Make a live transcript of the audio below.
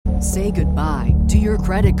Say goodbye to your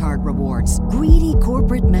credit card rewards. Greedy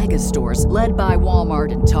corporate mega stores, led by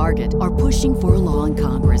Walmart and Target, are pushing for a law in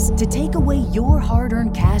Congress to take away your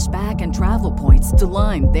hard-earned cash back and travel points to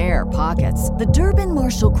line their pockets. The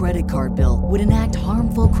Durbin-Marshall credit card bill would enact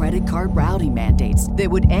harmful credit card routing mandates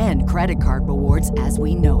that would end credit card rewards as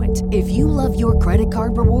we know it. If you love your credit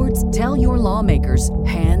card rewards, tell your lawmakers,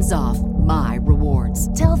 hands off my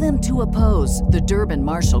rewards. Tell them to oppose the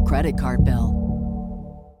Durbin-Marshall credit card bill.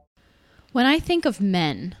 When I think of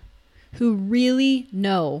men who really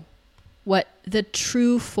know what the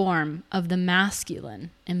true form of the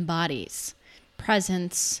masculine embodies,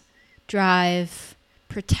 presence, drive,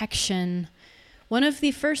 protection, one of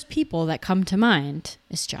the first people that come to mind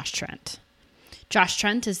is Josh Trent. Josh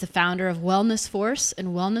Trent is the founder of Wellness Force and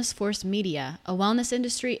Wellness Force Media, a wellness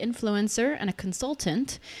industry influencer and a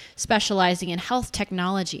consultant specializing in health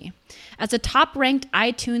technology. As a top-ranked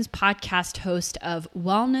iTunes podcast host of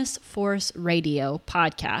Wellness Force Radio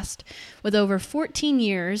podcast, with over 14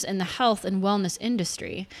 years in the health and wellness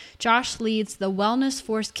industry, Josh leads the Wellness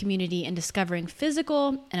Force community in discovering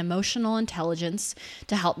physical and emotional intelligence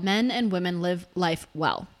to help men and women live life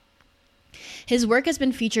well. His work has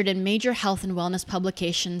been featured in major health and wellness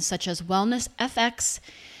publications such as Wellness FX,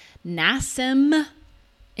 NASM,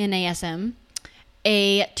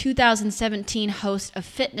 a 2017 host of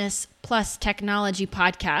Fitness Plus Technology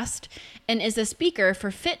podcast, and is a speaker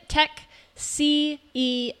for Fit Tech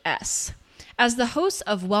CES. As the host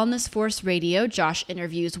of Wellness Force Radio, Josh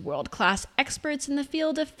interviews world-class experts in the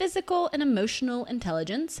field of physical and emotional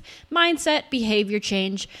intelligence, mindset, behavior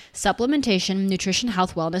change, supplementation, nutrition,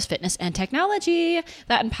 health, wellness, fitness, and technology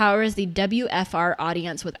that empowers the WFR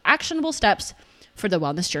audience with actionable steps for the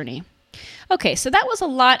wellness journey. Okay, so that was a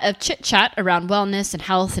lot of chit-chat around wellness and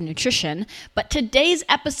health and nutrition, but today's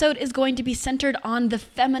episode is going to be centered on the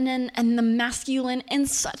feminine and the masculine in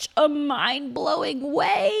such a mind-blowing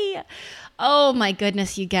way. Oh my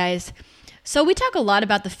goodness, you guys. So we talk a lot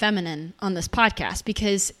about the feminine on this podcast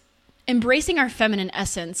because embracing our feminine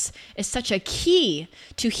essence is such a key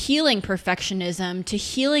to healing perfectionism, to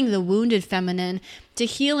healing the wounded feminine, to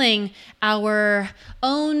healing our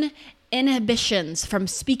own inhibitions from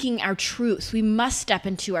speaking our truth. We must step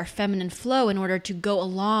into our feminine flow in order to go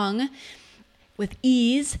along with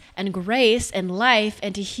ease and grace and life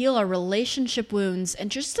and to heal our relationship wounds and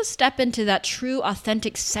just to step into that true,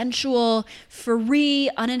 authentic, sensual, free,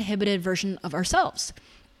 uninhibited version of ourselves.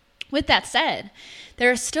 With that said,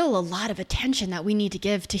 there is still a lot of attention that we need to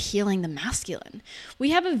give to healing the masculine. We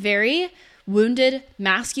have a very wounded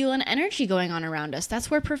masculine energy going on around us. That's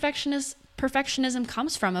where perfectionism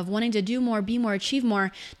comes from, of wanting to do more, be more, achieve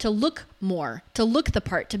more, to look the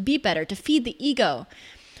part, to be better, to feed the ego.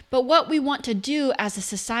 But what we want to do as a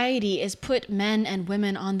society is put men and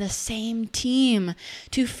women on the same team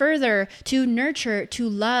to further, to nurture, to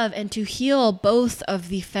love, and to heal both of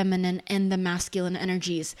the feminine and the masculine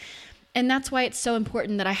energies. And that's why it's so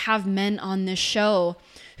important that I have men on this show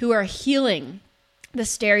who are healing the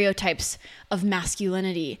stereotypes of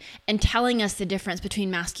masculinity and telling us the difference between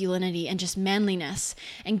masculinity and just manliness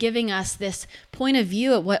and giving us this point of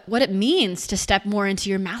view of what it means to step more into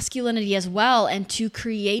your masculinity as well and to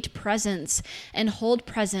create presence and hold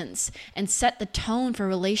presence and set the tone for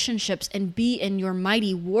relationships and be in your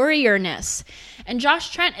mighty warriorness. And Josh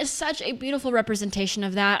Trent is such a beautiful representation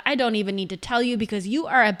of that. I don't even need to tell you because you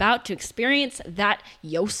are about to experience that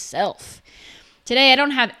yourself. Today, I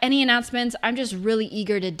don't have any announcements. I'm just really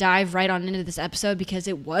eager to dive right on into this episode because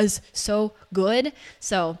it was so good.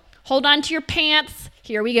 So hold on to your pants.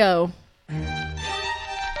 Here we go.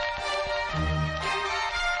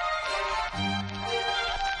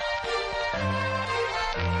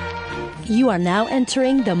 You are now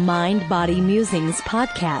entering the Mind Body Musings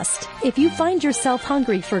podcast. If you find yourself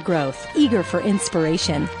hungry for growth, eager for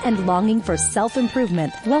inspiration, and longing for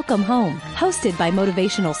self-improvement, welcome home. Hosted by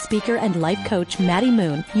motivational speaker and life coach Maddie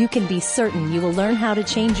Moon, you can be certain you will learn how to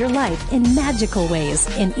change your life in magical ways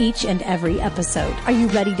in each and every episode. Are you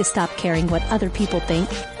ready to stop caring what other people think?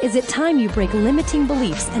 Is it time you break limiting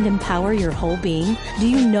beliefs and empower your whole being? Do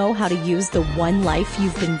you know how to use the one life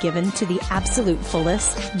you've been given to the absolute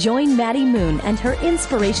fullest? Join Maddie Moon and her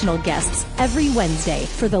inspirational guests every Wednesday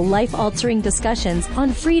for the life-altering discussions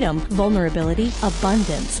on freedom, vulnerability,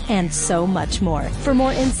 abundance, and so much more. For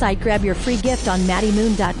more insight, grab your free gift on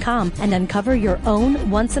MaddieMoon.com and uncover your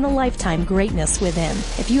own once-in-a-lifetime greatness within.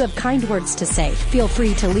 If you have kind words to say, feel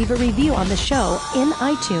free to leave a review on the show in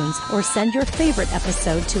iTunes or send your favorite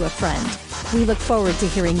episode to a friend. We look forward to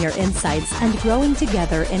hearing your insights and growing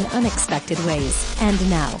together in unexpected ways. And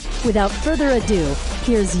now, without further ado,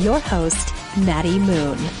 here's your host, Maddie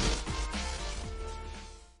Moon.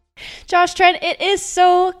 Josh Trent, it is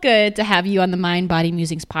so good to have you on the Mind Body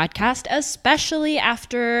Musings podcast, especially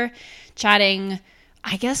after chatting,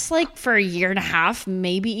 I guess, like for a year and a half,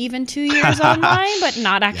 maybe even 2 years online, but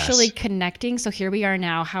not actually connecting. So here we are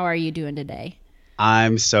now. How are you doing today?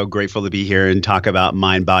 I'm so grateful to be here and talk about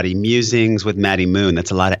Mind Body Musings with Maddie Moon.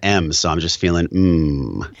 That's a lot of M's, so I'm just feeling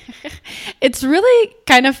It's really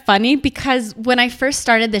kind of funny because when I first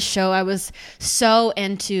started this show, I was so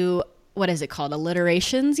into, what is it called?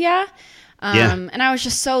 Alliterations, yeah? And I was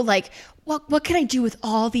just so like, what can I do with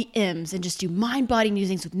all the M's and just do Mind Body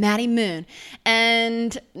Musings with Maddie Moon?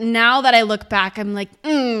 And now that I look back, I'm like,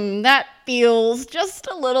 that feels just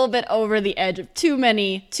a little bit over the edge of too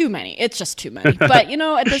many. It's just too many. But,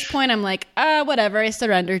 at this point, I'm like, whatever. I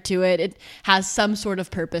surrender to it. It has some sort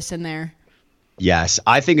of purpose in there. Yes,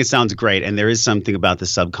 I think it sounds great. And there is something about the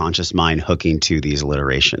subconscious mind hooking to these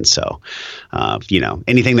alliterations. So,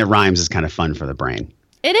 anything that rhymes is kind of fun for the brain.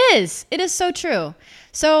 It is. It is so true.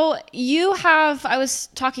 So I was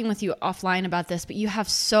talking with you offline about this, but you have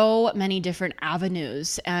so many different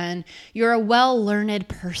avenues and you're a well-learned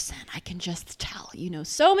person. I can just tell,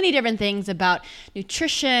 so many different things about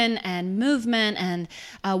nutrition and movement and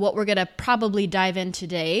what we're going to probably dive in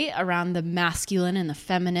today around the masculine and the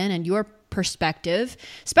feminine and your perspective,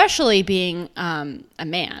 especially being a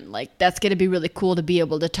man. Like, that's going to be really cool to be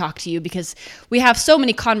able to talk to you because we have so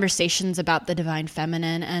many conversations about the divine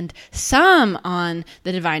feminine and some on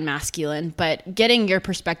the divine masculine, but getting your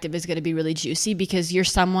perspective is going to be really juicy because you're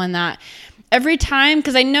someone that every time,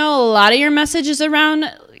 because I know a lot of your messages around,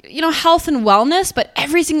 health and wellness, but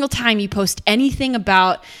every single time you post anything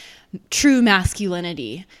about true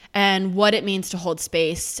masculinity and what it means to hold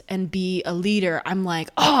space and be a leader, I'm like,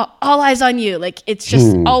 all eyes on you. Like, it's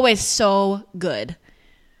just always so good.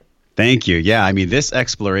 Thank you. Yeah, I mean, this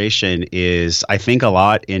exploration is, I think, a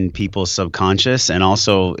lot in people's subconscious, and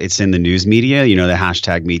also it's in the news media. The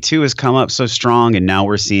hashtag #MeToo has come up so strong, and now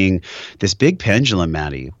we're seeing this big pendulum,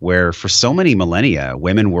 Maddie, where for so many millennia,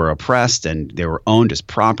 women were oppressed and they were owned as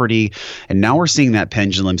property, and now we're seeing that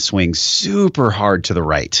pendulum swing super hard to the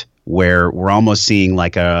right, where we're almost seeing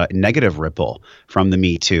like a negative ripple from the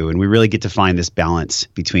Me Too. And we really get to find this balance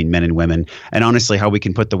between men and women, and honestly, how we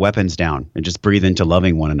can put the weapons down and just breathe into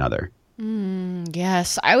loving one another.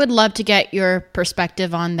 Yes, I would love to get your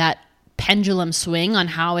perspective on that pendulum swing, on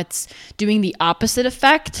how it's doing the opposite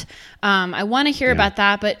effect. I want to hear about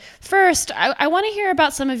that. But first, I want to hear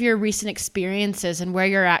about some of your recent experiences and where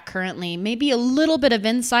you're at currently. Maybe a little bit of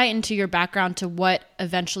insight into your background to what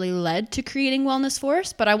eventually led to creating Wellness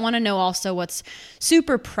Force. But I want to know also what's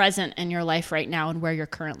super present in your life right now and where you're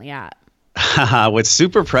currently at. What's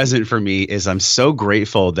super present for me is I'm so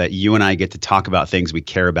grateful that you and I get to talk about things we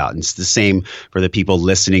care about. And it's the same for the people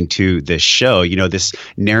listening to this show. This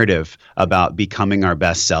narrative about becoming our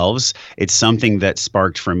best selves, it's something that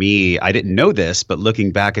sparked for me. I didn't know this, but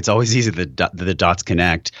looking back, it's always easy that the dots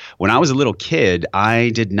connect. When I was a little kid,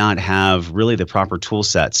 I did not have really the proper tool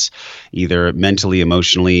sets, either mentally,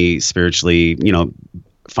 emotionally, spiritually,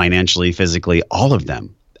 financially, physically, all of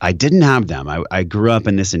them. I didn't have them. I grew up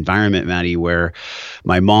in this environment, Maddie, where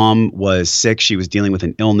my mom was sick. She was dealing with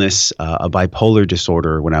an illness, a bipolar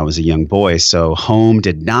disorder when I was a young boy. So home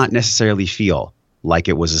did not necessarily feel like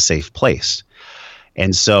it was a safe place.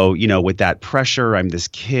 And so, with that pressure, I'm this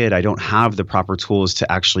kid. I don't have the proper tools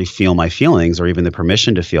to actually feel my feelings or even the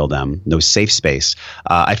permission to feel them. No safe space.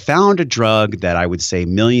 I found a drug that I would say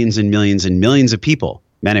millions and millions and millions of people,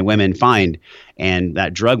 men and women, find. And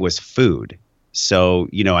that drug was food. So,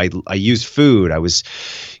 I used food. I was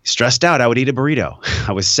stressed out. I would eat a burrito.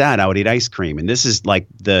 I was sad. I would eat ice cream. And this is like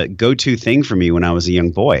the go-to thing for me when I was a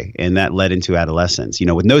young boy. And that led into adolescence.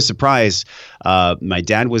 With no surprise, my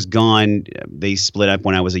dad was gone. They split up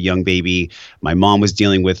when I was a young baby. My mom was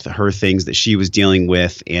dealing with her things that she was dealing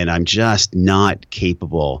with. And I'm just not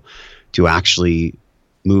capable to actually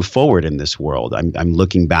move forward in this world. I'm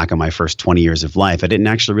looking back on my first 20 years of life. I didn't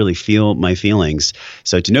actually really feel my feelings.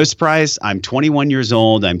 So to no surprise, I'm 21 years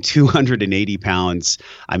old. I'm 280 pounds.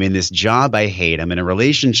 I'm in this job I hate. I'm in a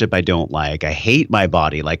relationship I don't like. I hate my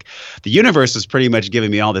body. Like, the universe was pretty much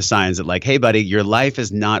giving me all the signs that, like, hey, buddy, your life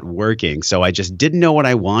is not working. So I just didn't know what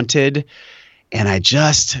I wanted. And I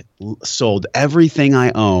just sold everything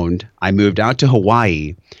I owned. I moved out to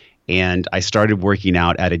Hawaii and I started working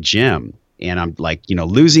out at a gym. And I'm like,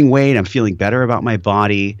 losing weight. I'm feeling better about my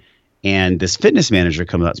body. And this fitness manager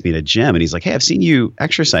comes up to me at a gym and he's like, hey, I've seen you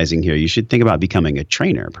exercising here. You should think about becoming a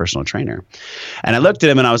trainer, a personal trainer. And I looked at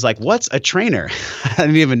him and I was like, what's a trainer? I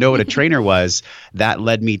didn't even know what a trainer was. That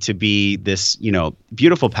led me to be this,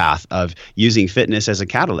 beautiful path of using fitness as a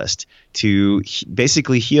catalyst to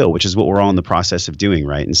basically heal, which is what we're all in the process of doing,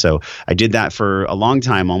 right? And so I did that for a long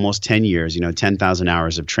time, almost 10 years, 10,000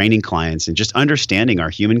 hours of training clients and just understanding our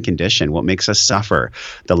human condition, what makes us suffer,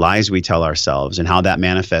 the lies we tell ourselves, and how that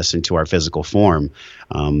manifests into our physical form.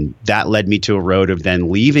 That led me to a road of then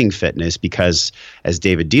leaving fitness because, as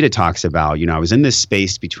David Deida talks about, I was in this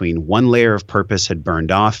space between one layer of purpose had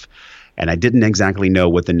burned off, and I didn't exactly know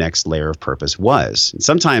what the next layer of purpose was. And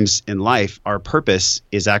sometimes in life, our purpose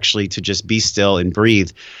is actually to just be still and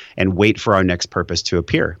breathe and wait for our next purpose to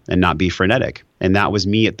appear and not be frenetic. And that was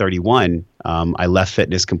me at 31. I left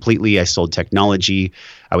fitness completely. I sold technology.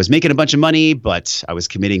 I was making a bunch of money, but I was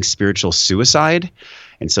committing spiritual suicide.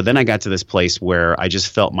 And so then I got to this place where I just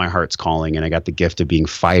felt my heart's calling, and I got the gift of being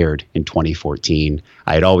fired in 2014.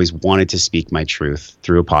 I had always wanted to speak my truth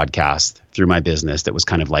through a podcast, through my business that was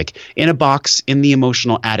kind of like in a box in the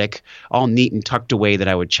emotional attic, all neat and tucked away that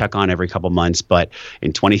I would check on every couple months. But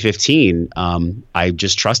in 2015, I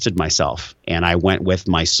just trusted myself and I went with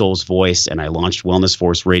my soul's voice and I launched Wellness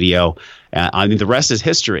Force Radio. The rest is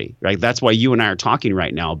history, right? That's why you and I are talking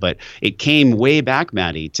right now. But it came way back,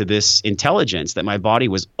 Maddie, to this intelligence that my body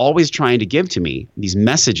was always trying to give to me, these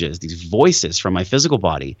messages, these voices from my physical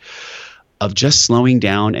body of just slowing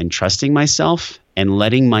down and trusting myself and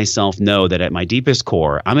letting myself know that at my deepest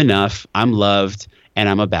core, I'm enough, I'm loved, and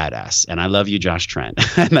I'm a badass. And I love you, Josh Trent.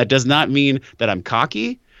 And that does not mean that I'm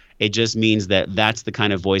cocky. It just means that that's the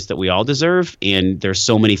kind of voice that we all deserve. And there's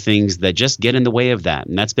so many things that just get in the way of that.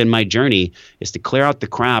 And that's been my journey, is to clear out the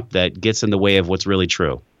crap that gets in the way of what's really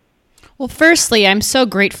true. Well, firstly, I'm so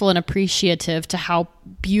grateful and appreciative to how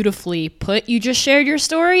beautifully put you just shared your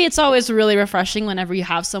story. It's always really refreshing whenever you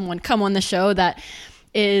have someone come on the show that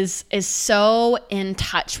is so in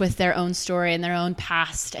touch with their own story and their own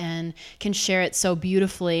past and can share it so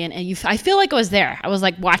beautifully. And I feel like I was there. I was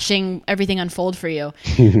like watching everything unfold for you.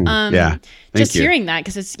 Yeah, just hearing that,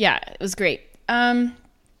 because it was great.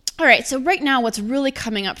 All right. So right now, what's really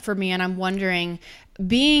coming up for me, and I'm wondering,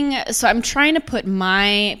 I'm trying to put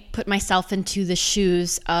myself into the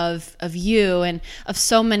shoes of you and of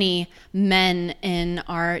so many men in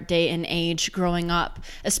our day and age growing up,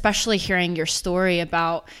 especially hearing your story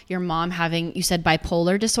about your mom having, you said,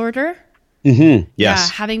 bipolar disorder. Mm-hmm. Yes. Yeah,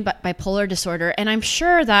 having bipolar disorder. And I'm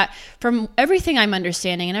sure that from everything I'm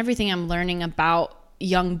understanding and everything I'm learning about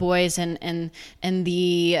young boys and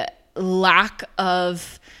the lack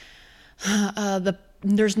of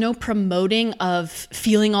there's no promoting of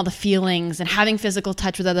feeling all the feelings and having physical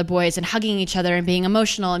touch with other boys and hugging each other and being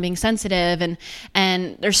emotional and being sensitive.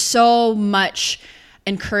 And there's so much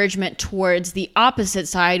encouragement towards the opposite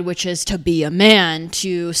side, which is to be a man,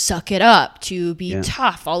 to suck it up, to be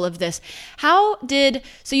tough, all of this.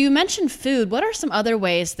 So you mentioned food. What are some other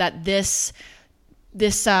ways that this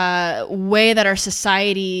way that our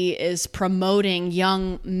society is promoting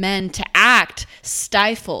young men to act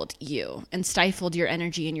stifled you and stifled your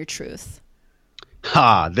energy and your truth?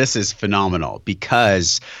 This is phenomenal,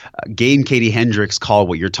 because Gay and Katie Hendricks call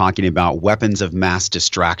what you're talking about weapons of mass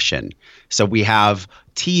distraction. So we have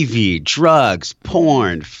TV, drugs,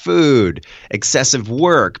 porn, food, excessive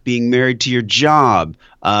work, being married to your job,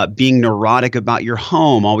 being neurotic about your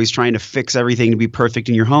home, always trying to fix everything to be perfect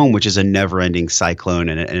in your home, which is a never-ending cyclone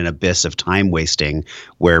and an abyss of time wasting,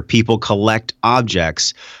 where people collect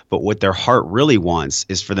objects, but what their heart really wants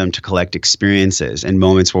is for them to collect experiences and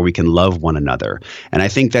moments where we can love one another. And I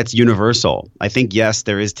think that's universal. I think, yes,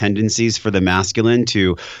 there is tendencies for the masculine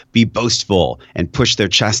to be boastful and push their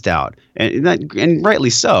chest out, and rightly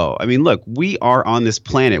so. I mean, look, we are on this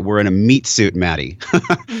planet. We're in a meat suit, Maddie,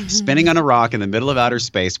 spinning on a rock in the middle of outer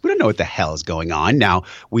space. We don't know what the hell is going on. Now,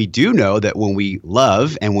 we do know that when we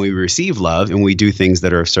love and when we receive love and we do things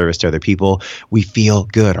that are of service to other people, we feel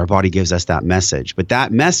good. Our body gives us that message. But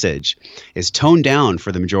that message is toned down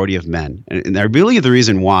for the majority of men. And really the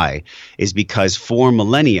reason why is because for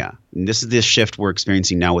millennia, and this is this shift we're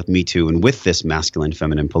experiencing now with Me Too and with this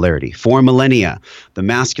masculine-feminine polarity. For millennia, the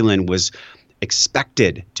masculine was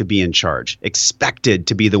expected to be in charge, expected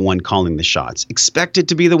to be the one calling the shots, expected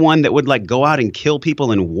to be the one that would go out and kill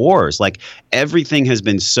people in wars. Everything has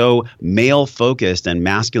been so male focused and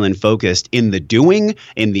masculine focused in the doing,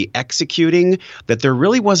 in the executing, that there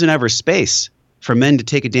really wasn't ever space for men to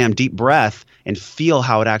take a damn deep breath and feel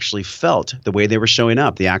how it actually felt, the way they were showing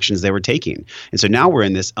up, the actions they were taking. And so now we're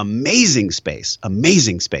in this amazing space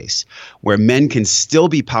where men can still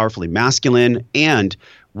be powerfully masculine and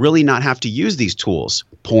really not have to use these tools,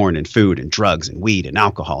 porn and food and drugs and weed and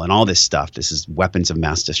alcohol and all this stuff. This is weapons of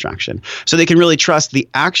mass distraction. So they can really trust the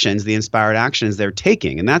actions, the inspired actions they're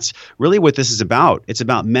taking. And that's really what this is about. It's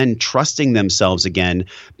about men trusting themselves again,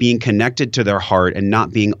 being connected to their heart and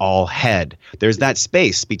not being all head. There's that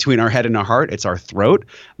space between our head and our heart. It's our throat.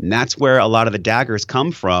 And that's where a lot of the daggers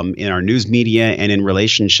come from in our news media and in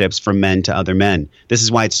relationships from men to other men. This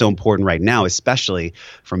is why it's so important right now, especially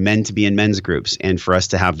for men to be in men's groups and for us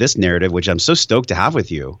to have this narrative, which I'm so stoked to have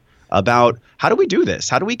with you, about how do we do this?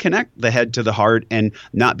 How do we connect the head to the heart and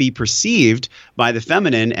not be perceived by the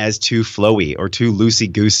feminine as too flowy or too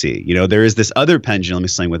loosey-goosey? You know, there is this other pendulum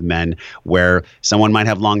swing with men where someone might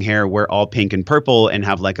have long hair, wear all pink and purple, and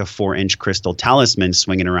have like a 4-inch crystal talisman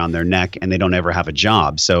swinging around their neck, and they don't ever have a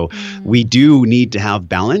job. So we do need to have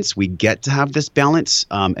balance. We get to have this balance,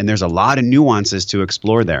 and there's a lot of nuances to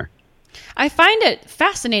explore there. I find it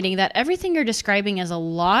fascinating that everything you're describing is a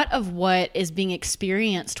lot of what is being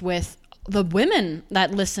experienced with the women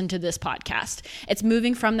that listen to this podcast. It's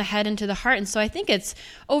moving from the head into the heart. And so I think it's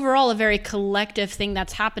overall a very collective thing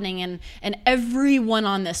that's happening. And everyone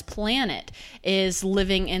on this planet is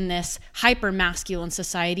living in this hyper masculine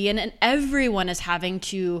society. And everyone is having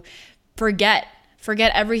to forget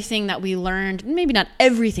everything that we learned. Maybe not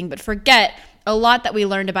everything, but forget a lot that we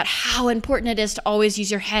learned about how important it is to always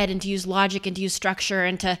use your head and to use logic and to use structure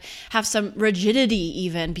and to have some rigidity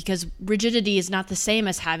even, because rigidity is not the same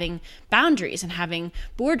as having boundaries and having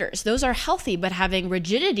borders. Those are healthy, but having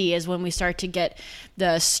rigidity is when we start to get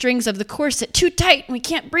the strings of the corset too tight and we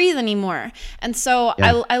can't breathe anymore. And so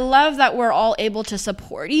I love that we're all able to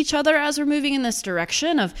support each other as we're moving in this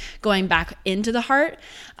direction of going back into the heart.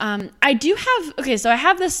 So I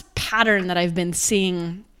have this pattern that I've been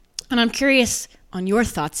seeing, and I'm curious on your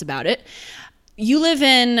thoughts about it. You live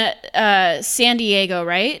in San Diego,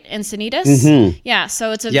 right? Encinitas? Mm-hmm. Yeah,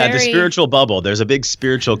 so it's the spiritual bubble. There's a big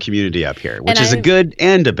spiritual community up here, which is a good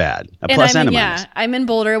and a bad, a plus and a minus. Yeah, I'm in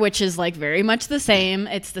Boulder, which is like very much the same.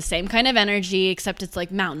 It's the same kind of energy, except it's like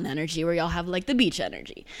mountain energy where y'all have like the beach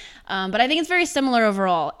energy. But I think it's very similar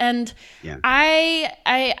overall. And I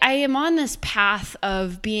am on this path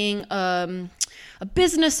of being a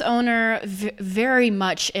business owner, very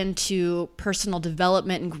much into personal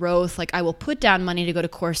development and growth. Like I will put down money to go to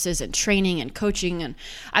courses and training and coaching, and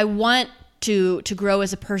I want to grow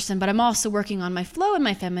as a person, but I'm also working on my flow and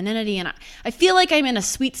my femininity, and I feel like I'm in a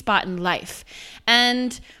sweet spot in life.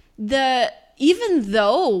 And even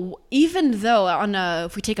though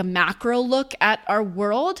if we take a macro look at our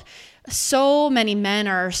world, so many men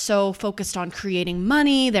are so focused on creating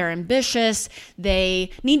money, they're ambitious, they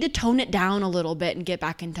need to tone it down a little bit and get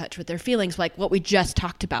back in touch with their feelings, like what we just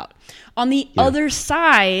talked about. On the other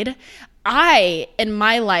side, in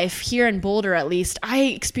my life, here in Boulder at least, I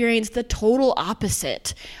experience the total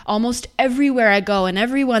opposite almost everywhere I go and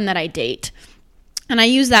everyone that I date. And I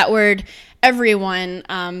use that word everyone,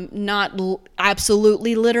 not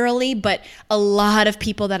absolutely literally, but a lot of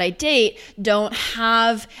people that I date don't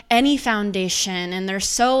have any foundation, and they're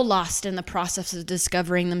so lost in the process of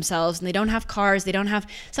discovering themselves, and they don't have cars,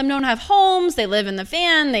 some don't have homes, they live in the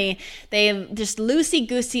van, they just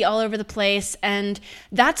loosey-goosey all over the place, and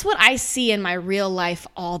that's what I see in my real life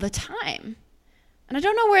all the time. And I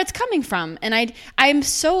don't know where it's coming from, and I'm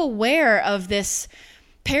so aware of this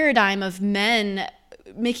paradigm of men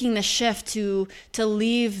making the shift to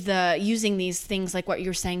leave using these things like what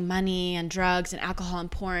you're saying, money and drugs and alcohol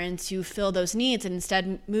and porn, to fill those needs, and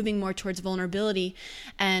instead moving more towards vulnerability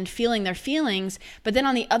and feeling their feelings. But then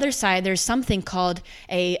on the other side, there's something called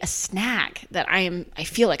a snag that I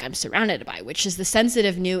feel like I'm surrounded by, which is the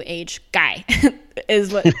sensitive new age guy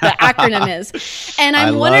is what the acronym is. And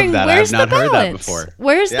I'm wondering, where's the balance? Heard that before.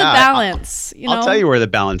 Where's the balance? I'll tell you where the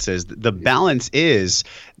balance is. The balance is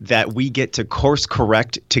that we get to course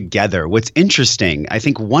correct together. What's interesting, I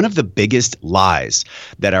think one of the biggest lies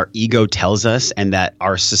that our ego tells us and that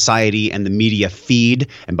our society and the media feed,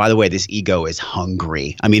 and by the way, this ego is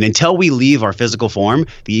hungry. I mean, until we leave our physical form,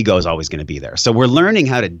 the ego is always going to be there. So we're learning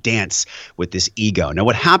how to dance with this ego. Now,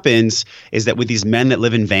 what happens is that with these men that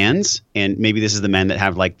live in vans, and maybe this is the men that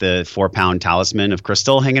have like the 4-pound talisman of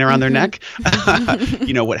crystal hanging around their neck,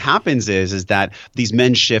 what happens is that these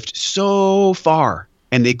men shift so far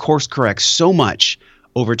and they course correct so much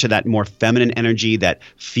over to that more feminine energy, that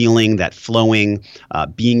feeling, that flowing,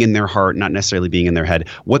 being in their heart, not necessarily being in their head.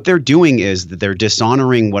 What they're doing is that they're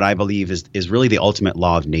dishonoring what I believe is really the ultimate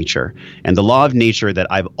law of nature. And the law of nature that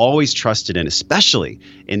I've always trusted in, especially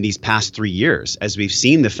in these past 3 years, as we've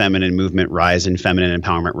seen the feminine movement rise and feminine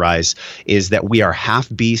empowerment rise, is that we are half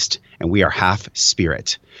beast and we are half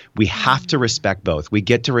spirit. We have to respect both. We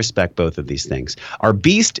get to respect both of these things. Our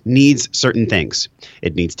beast needs certain things.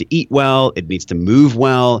 It needs to eat well. It needs to move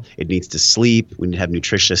well. It needs to sleep. We need to have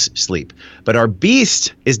nutritious sleep. But our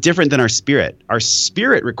beast is different than our spirit. Our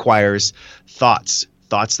spirit requires thoughts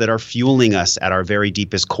that are fueling us at our very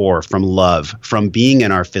deepest core, from love, from being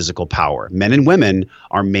in our physical power. Men and women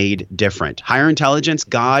are made different. Higher intelligence,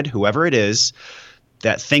 God, whoever it is,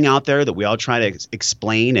 that thing out there that we all try to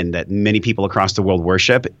explain and that many people across the world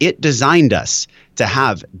worship, it designed us to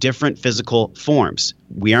have different physical forms.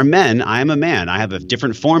 We are men. I am a man. I have a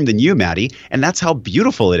different form than you, Maddie. And that's how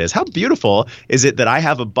beautiful it is. How beautiful is it that I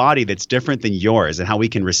have a body that's different than yours, and how we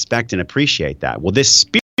can respect and appreciate that? Well, this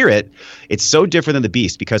spirit, it's so different than the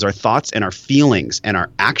beast because our thoughts and our feelings and our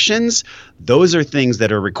actions, those are things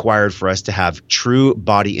that are required for us to have true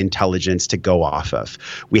body intelligence to go off of.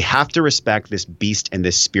 We have to respect this beast and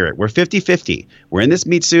this spirit. We're 50-50. We're in this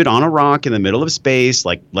meat suit on a rock in the middle of space.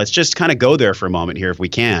 Like, let's just kind of go there for a moment here if we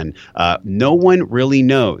can. No one really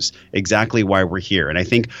knows exactly why we're here. And I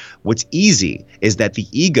think what's easy is that the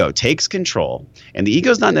ego takes control. And the ego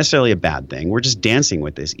is not necessarily a bad thing. We're just dancing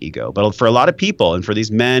with this ego. But for a lot of people, and for these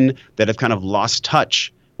men that have kind of lost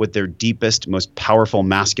touch with their deepest, most powerful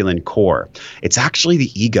masculine core, it's actually the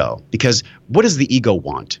ego. Because what does the ego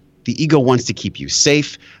want? The ego wants to keep you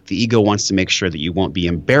safe. The ego wants to make sure that you won't be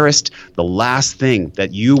embarrassed. The last thing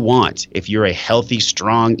that you want, if you're a healthy,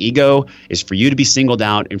 strong ego, is for you to be singled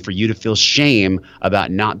out and for you to feel shame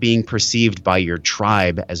about not being perceived by your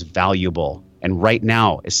tribe as valuable. And right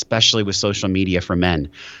now, especially with social media for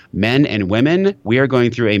men and women, we are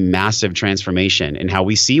going through a massive transformation in how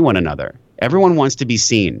we see one another. Everyone wants to be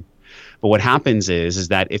seen. But what happens is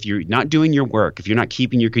that if you're not doing your work, if you're not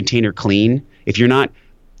keeping your container clean, if you're not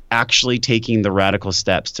actually taking the radical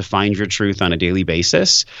steps to find your truth on a daily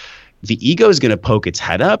basis, the ego is going to poke its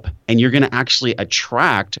head up, and you're going to actually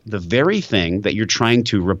attract the very thing that you're trying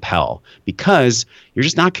to repel because you're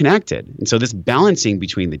just not connected. And so this balancing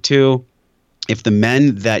between the two, if the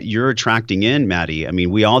men that you're attracting in, Maddie, I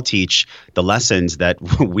mean, we all teach the lessons that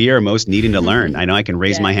we are most needing to learn. I know I can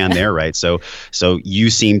raise my hand there, right? So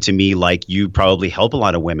you seem to me like you probably help a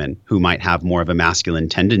lot of women who might have more of a masculine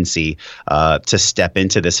tendency to step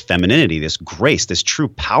into this femininity, this grace, this true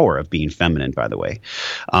power of being feminine, by the way.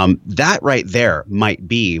 That right there might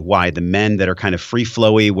be why the men that are kind of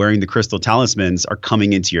free-flowy, wearing the crystal talismans are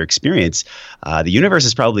coming into your experience. The universe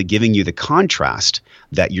is probably giving you the contrast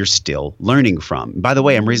that you're still learning from. By the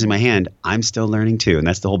way, I'm raising my hand. I'm still learning too. And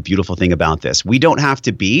that's the whole beautiful thing about this. We don't have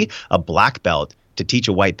to be a black belt to teach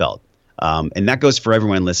a white belt. And that goes for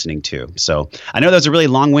everyone listening too. So I know that was a really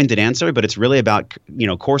long-winded answer, but it's really about,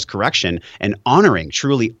 course correction and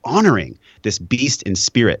truly honoring this beast in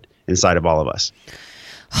spirit inside of all of us.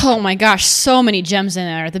 Oh my gosh, so many gems in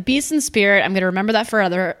there. The beast and spirit, I'm going to remember that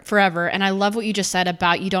forever. And I love what you just said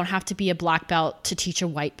about you don't have to be a black belt to teach a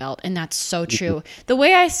white belt. And that's so true. The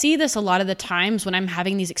way I see this a lot of the times when I'm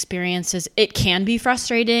having these experiences, it can be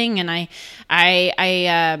frustrating. And I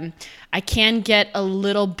can get a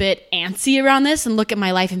little bit antsy around this and look at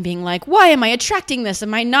my life and being like, why am I attracting this?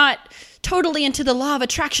 Am I not totally into the law of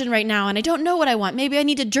attraction right now? And I don't know what I want. Maybe I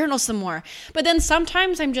need to journal some more. But then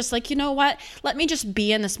sometimes I'm just like, you know what? Let me just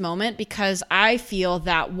be in this moment, because I feel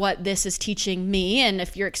that what this is teaching me, and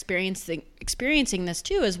if you're experiencing this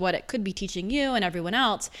too, is what it could be teaching you and everyone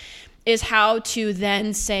else, is how to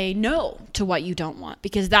then say no to what you don't want,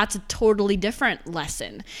 because that's a totally different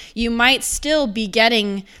lesson. You might still be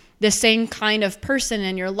getting the same kind of person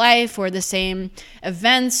in your life or the same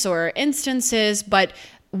events or instances, but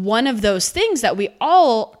one of those things that we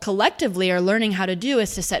all collectively are learning how to do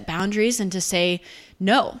is to set boundaries and to say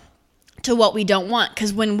no to what we don't want.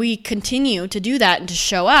 Because when we continue to do that and to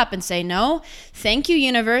show up and say, no, thank you,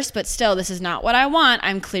 universe, but still, this is not what I want.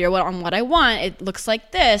 I'm clear on what I want. It looks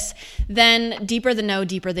like this. Then deeper the no,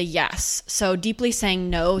 deeper the yes. So deeply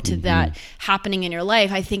saying no to that happening in your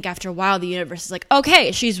life. I think after a while, the universe is like,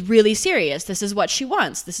 okay, she's really serious. This is what she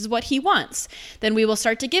wants. This is what he wants. Then we will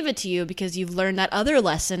start to give it to you because you've learned that other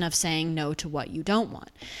lesson of saying no to what you don't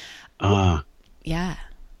want. Yeah.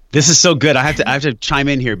 This is so good. I have to chime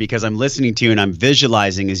in here because I'm listening to you and I'm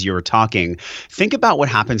visualizing as you were talking. Think about what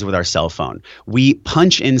happens with our cell phone. We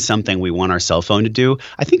punch in something we want our cell phone to do.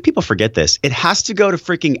 I think people forget this. It has to go to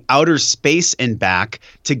freaking outer space and back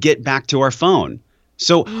to get back to our phone.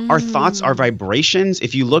 So our thoughts are vibrations.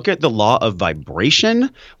 If you look at the law of vibration,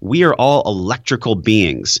 we are all electrical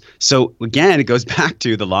beings. So again, it goes back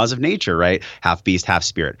to the laws of nature, right? Half beast, half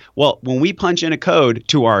spirit. Well, when we punch in a code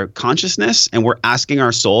to our consciousness and we're asking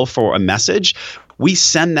our soul for a message, we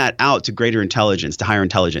send that out to greater intelligence, to higher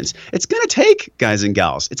intelligence. It's going to take, guys and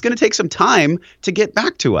gals, it's going to take some time to get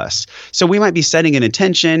back to us. So we might be setting an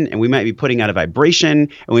intention and we might be putting out a vibration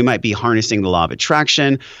and we might be harnessing the law of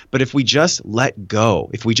attraction. But if we just let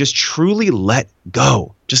go, if we just truly let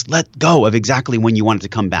go, just let go of exactly when you want it to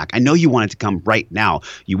come back. I know you want it to come right now.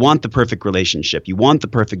 You want the perfect relationship. You want the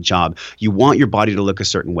perfect job. You want your body to look a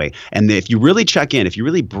certain way. And if you really check in, if you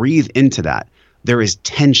really breathe into that, there is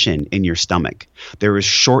tension in your stomach. There is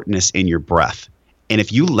shortness in your breath. And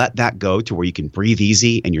if you let that go to where you can breathe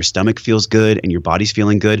easy and your stomach feels good and your body's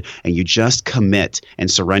feeling good, and you just commit and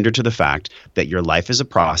surrender to the fact that your life is a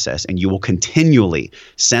process and you will continually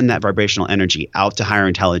send that vibrational energy out to higher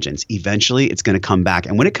intelligence, eventually it's going to come back.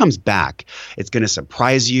 And when it comes back, it's going to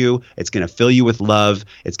surprise you. It's going to fill you with love.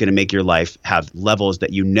 It's going to make your life have levels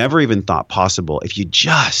that you never even thought possible if you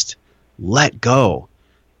just let go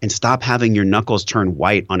and stop having your knuckles turn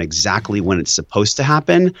white on exactly when it's supposed to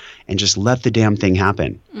happen and just let the damn thing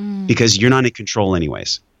happen because you're not in control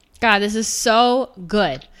anyways. God, this is so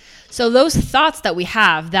good. So those thoughts that we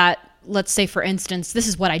have that, let's say, for instance, this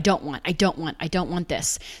is what I don't want. I don't want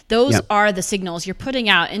this. Those are the signals you're putting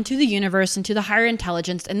out into the universe, into the higher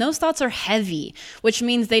intelligence. And those thoughts are heavy, which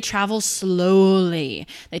means they travel slowly.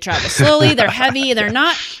 They're heavy. They're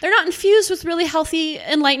not infused with really healthy,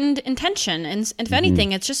 enlightened intention. And if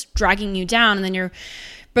anything, it's just dragging you down. And then you're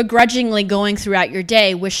begrudgingly going throughout your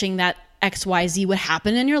day, wishing that XYZ would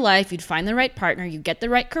happen in your life. You'd find the right partner, you'd get the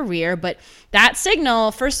right career. But that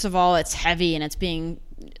signal, first of all, it's heavy and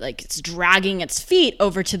it's dragging its feet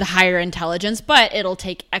over to the higher intelligence, but it'll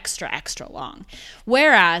take extra long.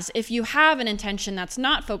 Whereas if you have an intention that's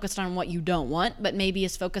not focused on what you don't want, but maybe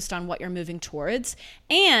is focused on what you're moving towards,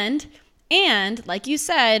 and like you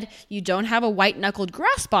said, you don't have a white-knuckled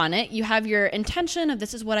grasp on it. You have your intention of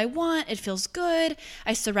this is what I want. It feels good.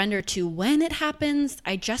 I surrender to when it happens.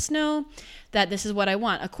 I just know that this is what I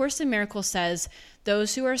want. A Course in Miracles says,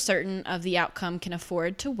 those who are certain of the outcome can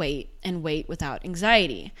afford to wait and wait without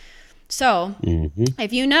anxiety. So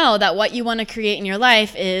if you know that what you want to create in your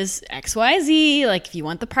life is XYZ, like if you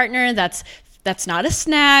want the partner that's not a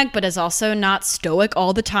snag, but is also not stoic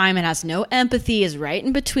all the time and has no empathy, is right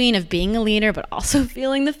in between of being a leader, but also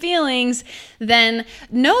feeling the feelings, then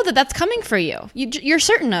know that that's coming for you. You're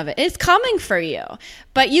certain of it. It's coming for you.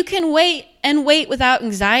 But you can wait and wait without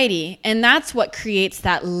anxiety. And that's what creates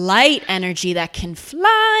that light energy that can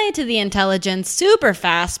fly to the intelligence super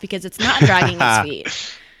fast because it's not dragging its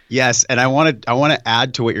feet. Yes, and I want to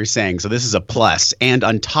add to what you're saying. So this is a plus. And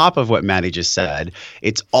on top of what Maddie just said,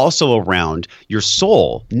 it's also around your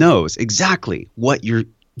soul knows exactly what you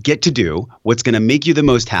get to do, what's going to make you the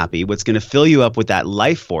most happy, what's going to fill you up with that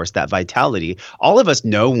life force, that vitality. All of us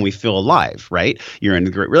know when we feel alive, right? You're in a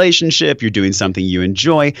great relationship, you're doing something you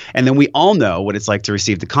enjoy, and then we all know what it's like to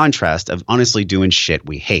receive the contrast of honestly doing shit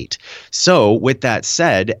we hate. So with that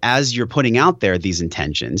said, as you're putting out there these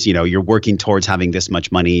intentions, you're working towards having this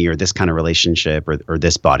much money or this kind of relationship or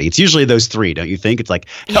this body. It's usually those three, don't you think? It's like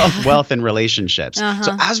health, wealth, and relationships.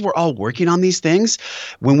 So as we're all working on these things,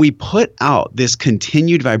 when we put out this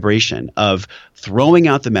continued vibration of throwing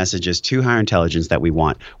out the messages to higher intelligence that we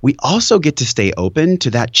want, we also get to stay open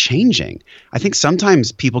to that changing. I think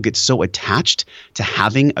sometimes people get so attached to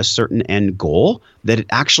having a certain end goal that it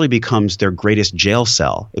actually becomes their greatest jail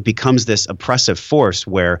cell. It becomes this oppressive force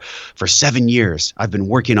where for 7 years, I've been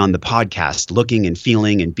working on the podcast, looking and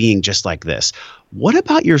feeling and being just like this. What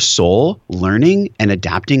about your soul learning and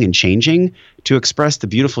adapting and changing to express the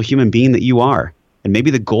beautiful human being that you are? And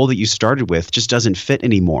maybe the goal that you started with just doesn't fit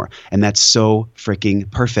anymore. And that's so freaking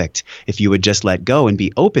perfect. If you would just let go and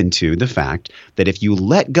be open to the fact that if you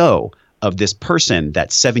let go of this person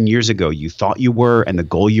that 7 years ago you thought you were and the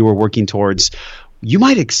goal you were working towards, you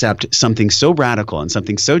might accept something so radical and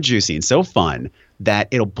something so juicy and so fun that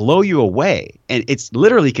it'll blow you away. And it's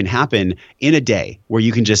literally can happen in a day where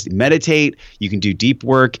you can just meditate, you can do deep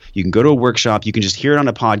work, you can go to a workshop, you can just hear it on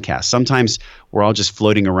a podcast. Sometimes we're all just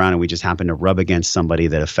floating around and we just happen to rub against somebody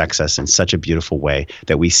that affects us in such a beautiful way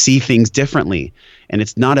that we see things differently. And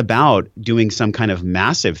it's not about doing some kind of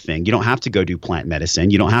massive thing. You don't have to go do plant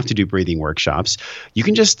medicine. You don't have to do breathing workshops. You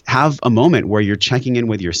can just have a moment where you're checking in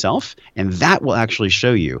with yourself, and that will actually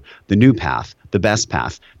show you the new path, the best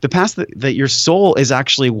path, the path that your soul is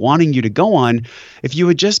actually wanting you to go on if you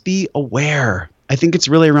would just be aware I think it's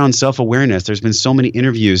really around self-awareness. There's been so many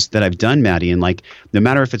interviews that I've done, Maddie, and like no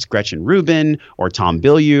matter if it's Gretchen Rubin or Tom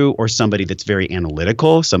Bilyeu or somebody that's very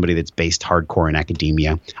analytical, somebody that's based hardcore in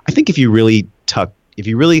academia, I think if you really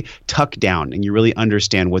tuck down and you really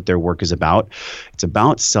understand what their work is about, it's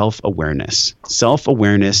about self-awareness.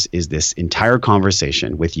 Self-awareness is this entire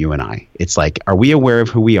conversation with you and I. It's like, are we aware of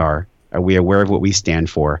who we are? Are we aware of what we stand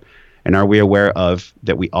for? And are we aware of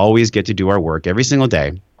that we always get to do our work every single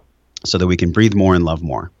day so that we can breathe more and love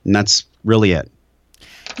more? And that's really it.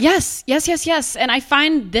 Yes. And I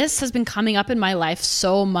find this has been coming up in my life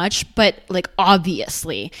so much, but like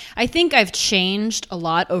obviously, I think I've changed a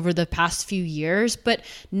lot over the past few years, but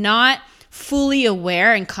not fully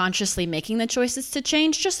aware and consciously making the choices to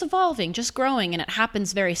change, just evolving, just growing, and it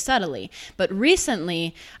happens very subtly. But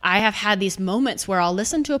recently, I have had these moments where I'll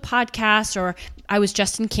listen to a podcast, or I was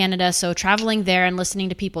just in Canada, so traveling there and listening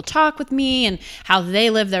to people talk with me and how they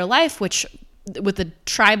live their life, which with the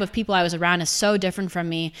tribe of people I was around is so different from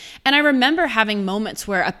me. And I remember having moments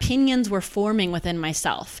where opinions were forming within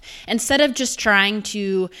myself. Instead of just trying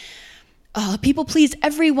to people please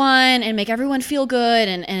everyone and make everyone feel good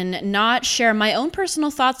and not share my own personal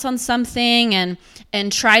thoughts on something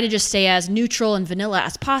and try to just stay as neutral and vanilla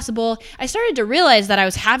as possible, I started to realize that I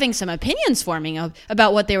was having some opinions forming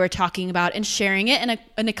about what they were talking about and sharing it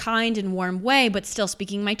in a kind and warm way, but still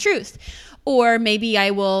speaking my truth. Or maybe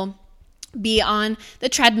I will be on the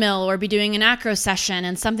treadmill or be doing an acro session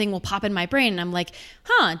and something will pop in my brain and I'm like,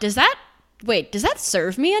 does that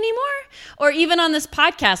serve me anymore? Or even on this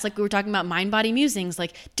podcast, like we were talking about Mind Body Musings,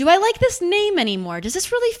 like, do I like this name anymore? Does this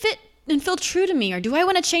really fit and feel true to me? Or do I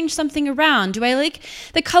want to change something around? Do I like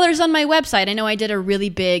the colors on my website? I know I did a really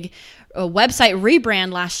big website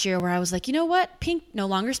rebrand last year where I was like, you know what? Pink no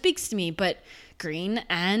longer speaks to me, but green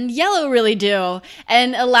and yellow really do.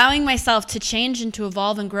 And allowing myself to change and to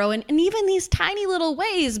evolve and grow in even these tiny little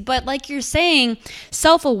ways. But like you're saying,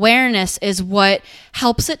 self-awareness is what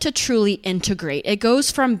helps it to truly integrate. It goes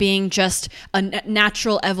from being just a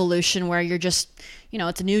natural evolution where you're just,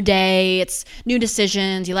 it's a new day, it's new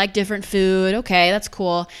decisions, you like different food. Okay, that's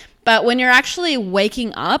cool. But when you're actually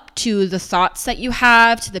waking up to the thoughts that you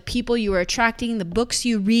have, to the people you are attracting, the books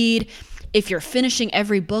you read, if you're finishing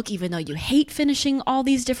every book, even though you hate finishing all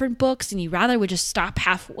these different books and you rather would just stop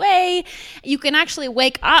halfway, you can actually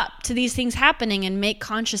wake up to these things happening and make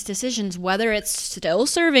conscious decisions, whether it's still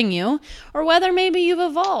serving you or whether maybe you've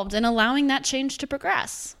evolved and allowing that change to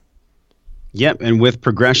progress. Yep. And with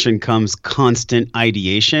progression comes constant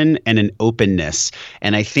ideation and an openness.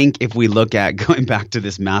 And I think if we look at going back to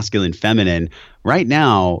this masculine feminine, right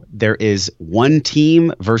now, there is one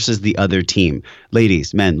team versus the other team.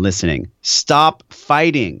 Ladies, men listening, stop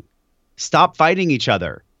fighting. Stop fighting each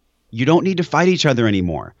other. You don't need to fight each other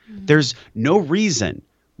anymore. Mm-hmm. There's no reason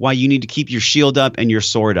why you need to keep your shield up and your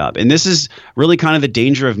sword up. And this is really kind of the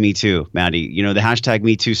danger of Me Too, Maddie. The hashtag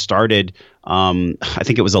Me Too started, I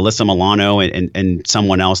think it was Alyssa Milano and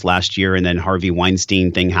someone else last year. And then Harvey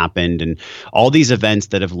Weinstein thing happened and all these events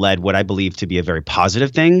that have led what I believe to be a very positive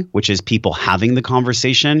thing, which is people having the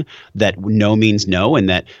conversation that no means no, and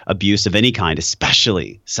that abuse of any kind,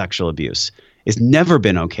 especially sexual abuse, has never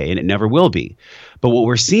been okay and it never will be. But what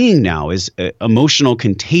we're seeing now is emotional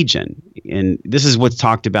contagion. And this is what's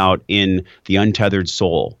talked about in The Untethered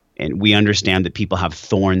Soul. And we understand that people have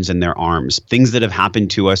thorns in their arms, things that have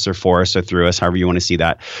happened to us or for us or through us, however you want to see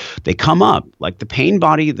that. They come up. Like the pain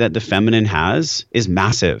body that the feminine has is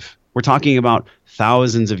massive. We're talking about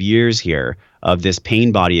thousands of years here of this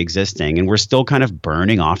pain body existing, and we're still kind of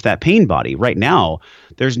burning off that pain body. Right now,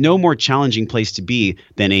 there's no more challenging place to be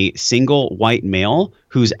than a single white male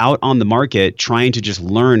who's out on the market trying to just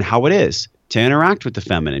learn how it is to interact with the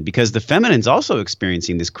feminine, because the feminine's also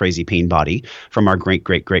experiencing this crazy pain body from our great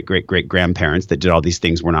grandparents that did all these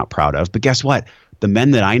things we're not proud of. But guess what? The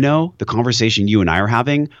men that I know, the conversation you and I are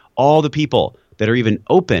having, all the people that are even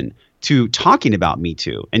open to talking about Me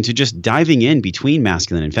Too and to just diving in between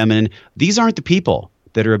masculine and feminine, these aren't the people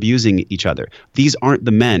that are abusing each other. These aren't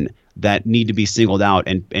the men that need to be singled out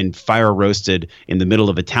and fire roasted in the middle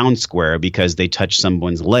of a town square because they touched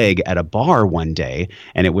someone's leg at a bar one day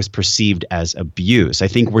and it was perceived as abuse. I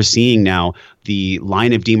think we're seeing now the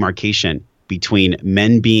line of demarcation between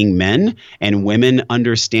men being men and women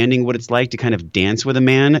understanding what it's like to kind of dance with a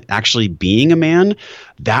man, actually being a man.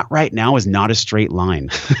 That right now is not a straight line.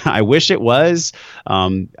 I wish it was.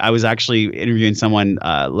 I was actually interviewing someone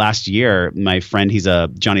last year. My friend,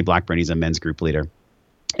 Johnny Blackburn, he's a men's group leader.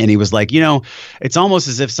 And he was like, it's almost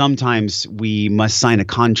as if sometimes we must sign a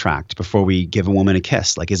contract before we give a woman a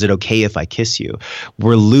kiss. Like, is it okay if I kiss you?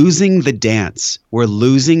 We're losing the dance. We're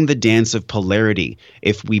losing the dance of polarity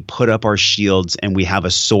if we put up our shields and we have a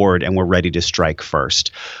sword and we're ready to strike first.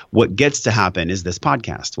 What gets to happen is this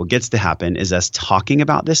podcast. What gets to happen is us talking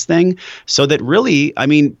about this thing so that really,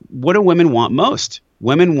 what do women want most?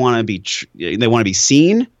 Women want to be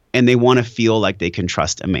seen, and they want to feel like they can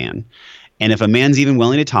trust a man. And if a man's even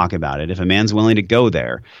willing to talk about it, if a man's willing to go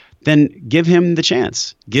there, then give him the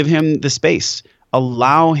chance, give him the space,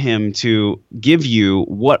 allow him to give you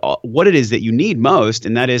what it is that you need most.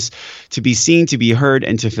 And that is to be seen, to be heard,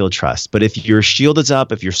 and to feel trust. But if your shield is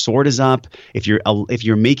up, if your sword is up, if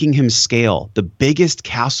you're making him scale the biggest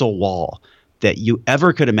castle wall that you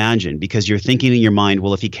ever could imagine, because you're thinking in your mind,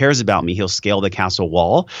 well, if he cares about me, he'll scale the castle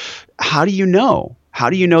wall. How do you know? How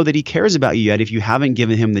do you know that he cares about you yet if you haven't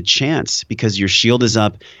given him the chance? Because your shield is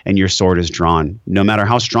up and your sword is drawn, no matter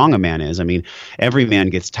how strong a man is. Every man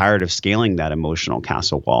gets tired of scaling that emotional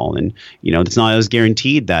castle wall. And, it's not always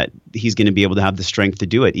guaranteed that he's going to be able to have the strength to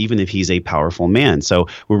do it, even if he's a powerful man. So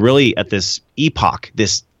we're really at this epoch,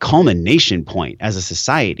 this culmination point as a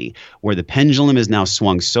society where the pendulum is now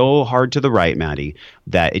swung so hard to the right, Maddie,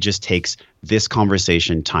 that it just takes this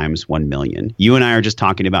conversation times 1 million. You and I are just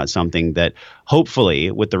talking about something that hopefully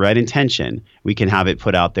with the right intention, we can have it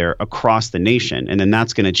put out there across the nation. And then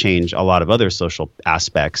that's going to change a lot of other social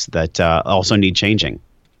aspects that also need changing.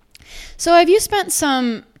 So have you spent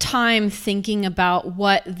some time thinking about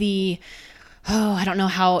what I don't know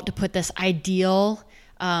how to put this, ideal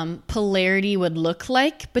polarity would look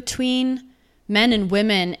like between men and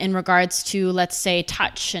women in regards to, let's say,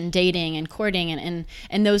 touch and dating and courting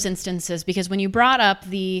and those instances? Because when you brought up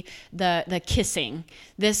the kissing,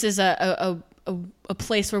 this is a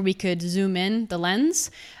place where we could zoom in the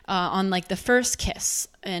lens on like the first kiss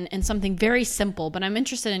and something very simple. But I'm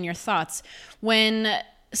interested in your thoughts. When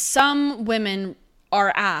some women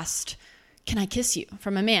are asked, "Can I kiss you?"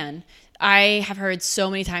 from a man, I have heard so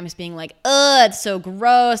many times being like, "Ugh, it's so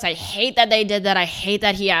gross. I hate that they did that. I hate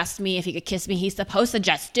that he asked me if he could kiss me. He's supposed to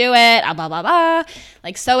just do it. Blah, blah, blah."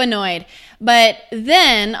 Like, so annoyed. But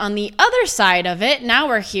then on the other side of it, now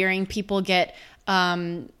we're hearing people get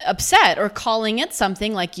upset or calling it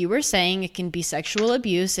something like you were saying. It can be sexual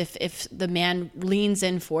abuse if the man leans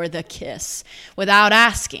in for the kiss without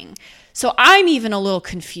asking. So I'm even a little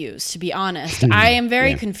confused, to be honest. I am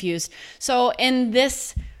very confused. So in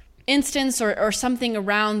this instance or something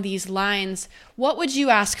around these lines, what would you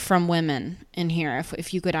ask from women in here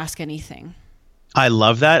if you could ask anything? I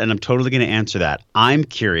love that, and I'm totally going to answer that. I'm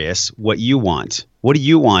curious what you want. What do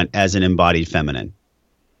you want as an embodied feminine?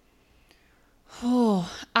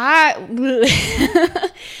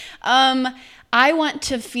 I want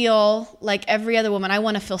to feel like every other woman. I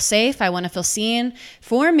want to feel safe. I want to feel seen.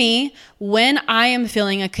 For me, when I am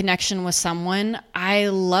feeling a connection with someone, I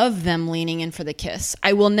love them leaning in for the kiss.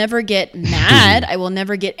 I will never get mad. I will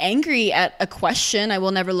never get angry at a question. I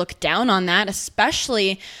will never look down on that,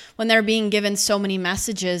 especially when they're being given so many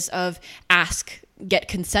messages of ask, get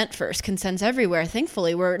consent first. Consent's everywhere.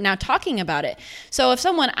 Thankfully, we're now talking about it. So if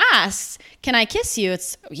someone asks, "Can I kiss you?"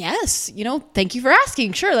 It's yes, thank you for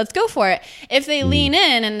asking. Sure, let's go for it. If they lean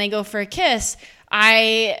in and they go for a kiss,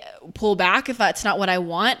 I pull back if that's not what I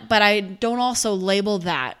want, but I don't also label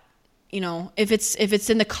that, if it's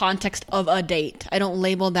in the context of a date. I don't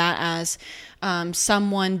label that as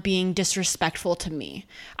someone being disrespectful to me.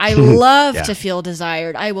 I love to feel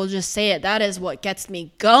desired. I will just say it. That is what gets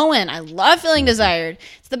me going. I love feeling desired.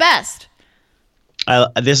 It's the best.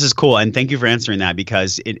 This is cool. And thank you for answering that,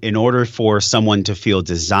 because in order for someone to feel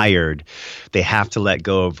desired, they have to let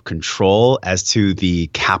go of control as to the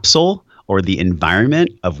capsule or the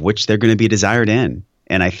environment of which they're going to be desired in.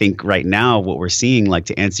 And I think right now what we're seeing, like,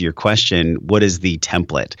 to answer your question, what is the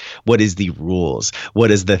template? What is the rules?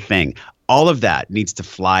 What is the thing? All of that needs to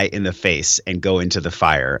fly in the face and go into the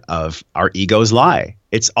fire of our egos lie.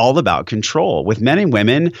 It's all about control. With men and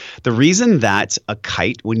women, the reason that a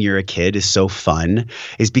kite when you're a kid is so fun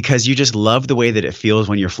is because you just love the way that it feels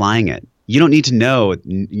when you're flying it. You don't need to know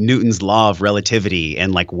Newton's law of relativity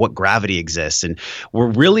and like what gravity exists. And we're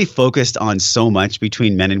really focused on so much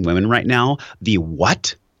between men and women right now, the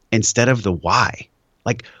what instead of the why.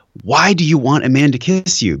 Like, why do you want a man to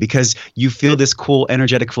kiss you? Because you feel this cool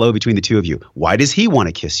energetic flow between the two of you. Why does he want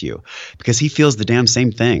to kiss you? Because he feels the damn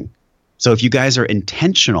same thing. So if you guys are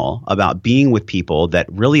intentional about being with people that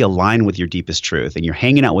really align with your deepest truth, and you're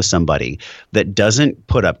hanging out with somebody that doesn't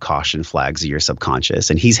put up caution flags of your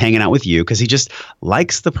subconscious, and he's hanging out with you because he just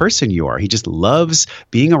likes the person you are, he just loves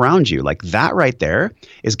being around you, like that right there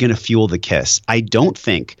is going to fuel the kiss. I don't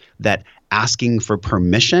think that asking for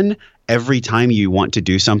permission every time you want to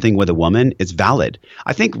do something with a woman is valid.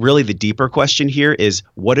 I think really the deeper question here is,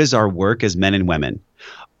 what is our work as men and women?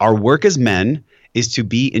 Our work as men is to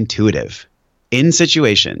be intuitive in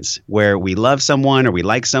situations where we love someone or we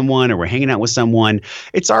like someone or we're hanging out with someone.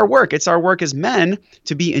 It's our work. It's our work as men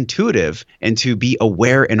to be intuitive and to be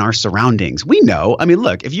aware in our surroundings. We know. I mean,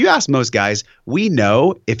 look, if you ask most guys, we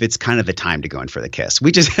know if it's kind of the time to go in for the kiss.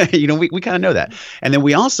 We just, we kind of know that. And then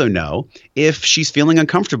we also know if she's feeling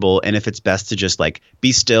uncomfortable and if it's best to just like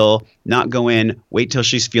be still, not go in, wait till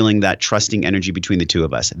she's feeling that trusting energy between the two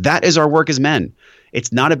of us. That is our work as men.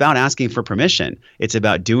 It's not about asking for permission. It's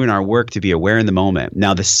about doing our work to be aware in the moment.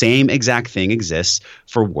 Now, the same exact thing exists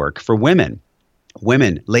for work for women.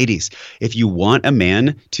 Women, ladies, if you want a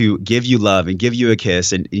man to give you love and give you a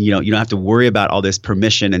kiss, and you don't have to worry about all this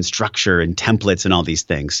permission and structure and templates and all these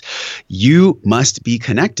things, you must be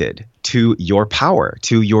connected to your power,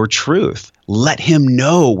 to your truth. Let him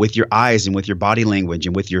know with your eyes and with your body language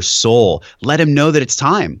and with your soul. Let him know that it's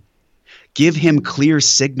time. Give him clear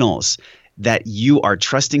signals that you are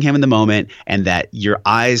trusting him in the moment and that your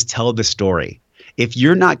eyes tell the story. If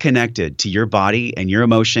you're not connected to your body and your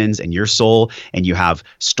emotions and your soul, and you have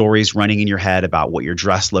stories running in your head about what your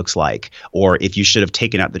dress looks like, or if you should have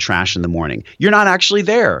taken out the trash in the morning, you're not actually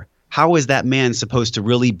there. How is that man supposed to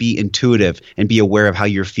really be intuitive and be aware of how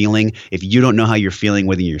you're feeling if you don't know how you're feeling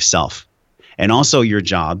within yourself? And also your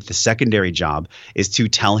job, the secondary job, is to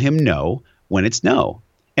tell him no when it's no.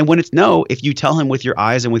 And when it's no, if you tell him with your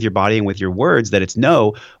eyes and with your body and with your words that it's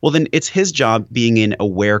no, well, then it's his job, being an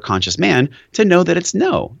aware, conscious man, to know that it's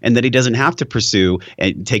no and that he doesn't have to pursue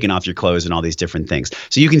and taking off your clothes and all these different things.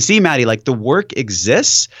 So you can see, Maddie, like the work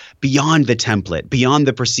exists beyond the template, beyond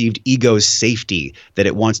the perceived ego's safety that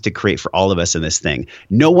it wants to create for all of us in this thing.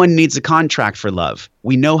 No one needs a contract for love.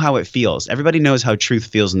 We know how it feels. Everybody knows how truth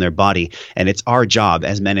feels in their body. And it's our job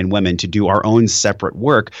as men and women to do our own separate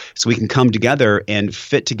work so we can come together and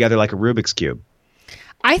fit together like a Rubik's Cube.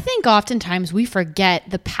 I think oftentimes we forget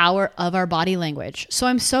the power of our body language. So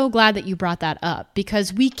I'm so glad that you brought that up,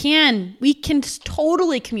 because we can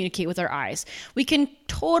totally communicate with our eyes. We can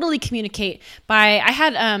totally communicate I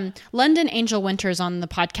had London Angel Winters on the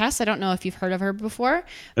podcast. I don't know if you've heard of her before.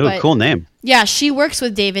 Oh, cool name. Yeah, she works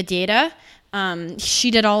with David Deida.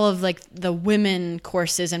 She did all of like the women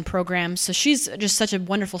courses and programs. So she's just such a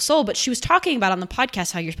wonderful soul, but she was talking about on the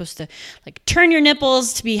podcast how you're supposed to like turn your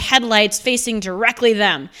nipples to be headlights facing directly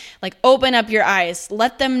them, like open up your eyes,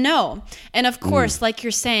 let them know. And of course, like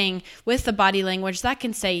you're saying with the body language, that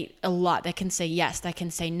can say a lot. That can say yes, that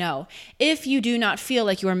can say no. If you do not feel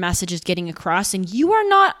like your message is getting across and you are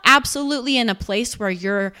not absolutely in a place where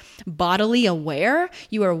you're bodily aware,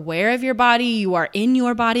 you are aware of your body, you are in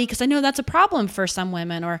your body, because I know that's a problem for some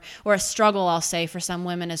women, or a struggle, I'll say, for some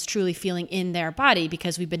women, is truly feeling in their body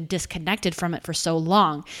because we've been disconnected from it for so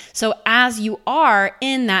long. So as you are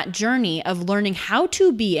in that journey of learning how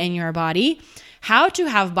to be in your body, how to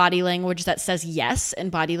have body language that says yes and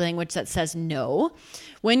body language that says no,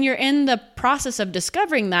 when you're in the process of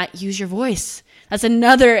discovering that, use your voice. That's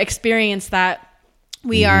another experience that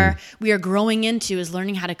we are growing into, is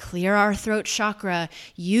learning how to clear our throat chakra,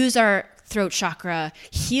 use our throat chakra,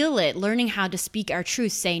 heal it, learning how to speak our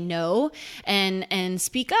truth, say no, and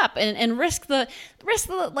speak up, and risk the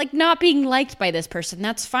like not being liked by this person.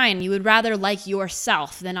 That's fine. You would rather like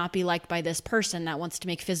yourself than not be liked by this person that wants to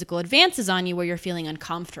make physical advances on you where you're feeling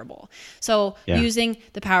uncomfortable. So using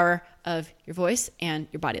the power of your voice and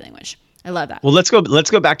your body language. I love that. Well, let's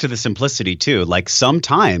go back to the simplicity too. Like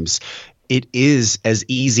sometimes it is as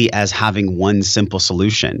easy as having one simple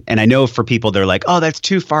solution. And I know for people, they're like, oh, that's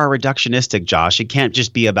too far reductionistic, Josh. It can't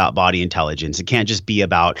just be about body intelligence. It can't just be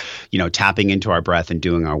about, tapping into our breath and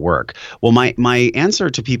doing our work. Well, my answer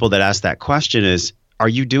to people that ask that question is, are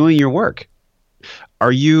you doing your work?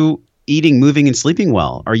 Are you eating, moving, and sleeping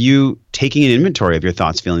well? Are you taking an inventory of your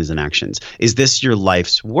thoughts, feelings, and actions? Is this your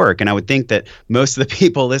life's work? And I would think that most of the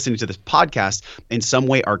people listening to this podcast in some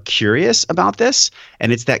way are curious about this.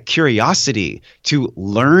 And it's that curiosity to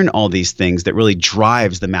learn all these things that really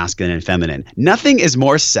drives the masculine and feminine. Nothing is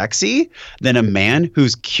more sexy than a man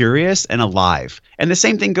who's curious and alive. And the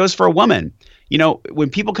same thing goes for a woman. When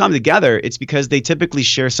people come together, it's because they typically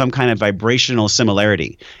share some kind of vibrational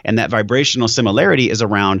similarity. And that vibrational similarity is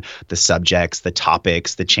around the subjects, the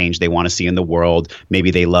topics, the change they want to see in the world. Maybe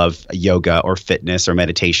they love yoga or fitness or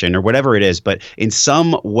meditation or whatever it is. But in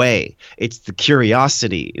some way, it's the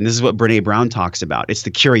curiosity. And this is what Brene Brown talks about. It's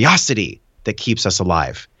the curiosity that keeps us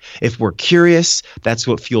alive. If we're curious, that's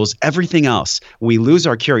what fuels everything else. When we lose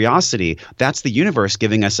our curiosity, that's the universe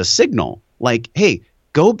giving us a signal like, hey,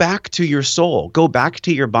 go back to your soul. Go back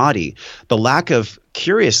to your body. The lack of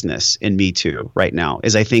curiousness in Me Too right now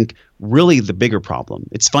is, I think, really the bigger problem.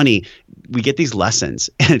 It's funny. We get these lessons,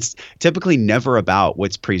 and it's typically never about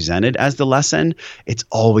what's presented as the lesson. It's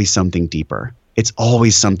always something deeper. It's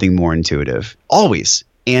always something more intuitive. Always.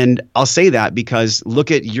 And I'll say that because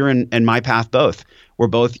look at your and my path both. We're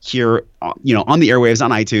both here, on the airwaves, on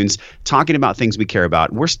iTunes, talking about things we care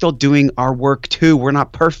about. We're still doing our work too. We're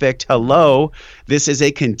not perfect. Hello. This is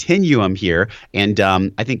a continuum here. And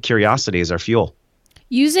I think curiosity is our fuel.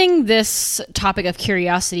 Using this topic of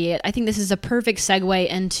curiosity, I think this is a perfect segue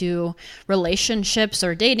into relationships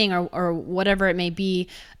or dating or whatever it may be,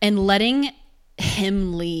 and letting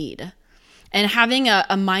him lead. And having a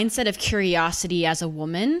mindset of curiosity as a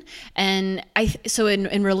woman. And so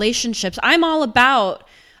in relationships, I'm all about,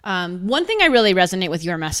 one thing I really resonate with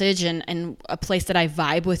your message and a place that I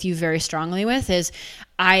vibe with you very strongly with is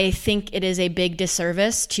I think it is a big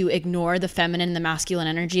disservice to ignore the feminine and the masculine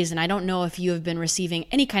energies. And I don't know if you have been receiving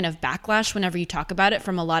any kind of backlash whenever you talk about it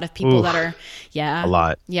from a lot of people that are, a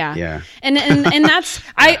lot. Yeah. And that's,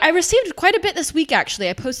 I received quite a bit this week,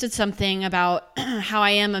 actually. I posted something about how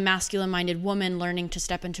I am a masculine minded woman learning to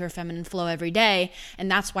step into her feminine flow every day.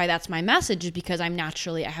 And that's why that's my message, is because I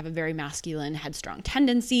have a very masculine, headstrong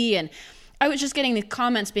tendency. And I was just getting the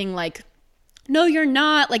comments being like, no, you're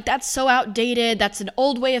not. Like, that's so outdated. That's an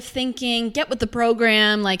old way of thinking. Get with the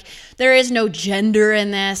program. Like, there is no gender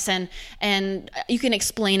in this. And you can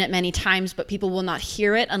explain it many times, but people will not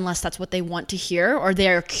hear it unless that's what they want to hear or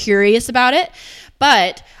they're curious about it.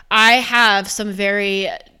 But I have some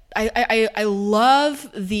I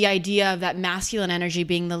love the idea of that masculine energy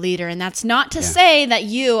being the leader. And that's not to say that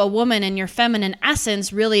you, a woman in your feminine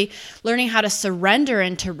essence, really learning how to surrender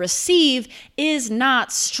and to receive is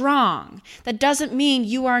not strong. That doesn't mean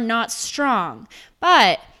you are not strong.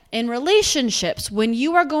 But in relationships, when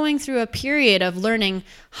you are going through a period of learning,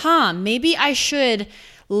 maybe I should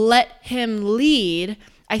let him lead,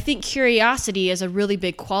 I think curiosity is a really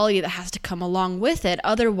big quality that has to come along with it.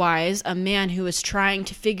 Otherwise, a man who is trying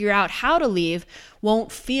to figure out how to leave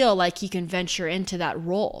won't feel like he can venture into that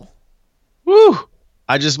role. Woo!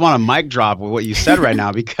 I just want a mic drop with what you said right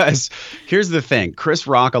now, because here's the thing. Chris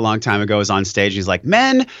Rock a long time ago was on stage. He's like,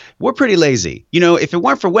 men, we're pretty lazy. If it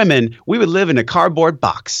weren't for women, we would live in a cardboard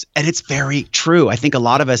box. And it's very true. I think a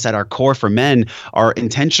lot of us at our core for men are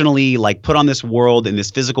intentionally like put on this world in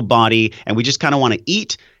this physical body, and we just kind of want to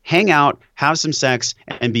eat, hang out, have some sex,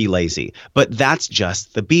 and be lazy. But that's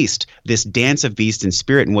just the beast, this dance of beast and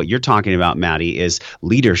spirit. And what you're talking about, Maddie, is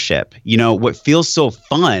leadership. What feels so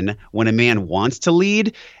fun when a man wants to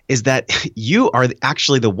lead is that you are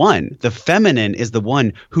actually the one. The feminine is the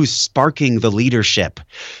one who's sparking the leadership.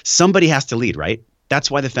 Somebody has to lead, right? That's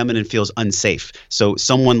why the feminine feels unsafe. So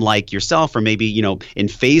someone like yourself, or maybe, in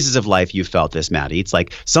phases of life, you felt this, Maddie. It's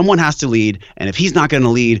like someone has to lead. And if he's not going to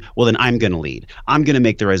lead, well, then I'm going to lead. I'm going to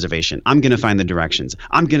make the reservation. I'm going to find the directions.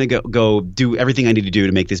 I'm going to go do everything I need to do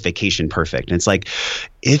to make this vacation perfect. And it's like,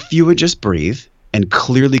 if you would just breathe and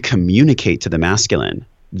clearly communicate to the masculine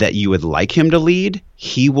that you would like him to lead,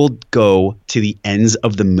 he will go to the ends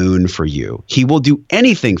of the moon for you. He will do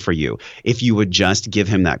anything for you if you would just give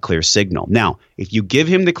him that clear signal. Now, if you give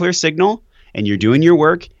him the clear signal and you're doing your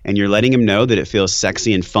work and you're letting him know that it feels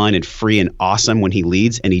sexy and fun and free and awesome when he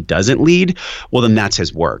leads and he doesn't lead, well, then that's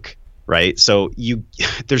his work. Right? So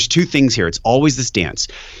there's two things here. It's always this dance.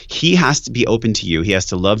 He has to be open to you. He has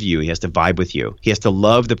to love you. He has to vibe with you. He has to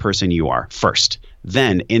love the person you are first.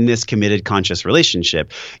 Then in this committed conscious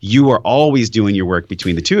relationship, you are always doing your work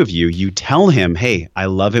between the two of you. You tell him, hey, I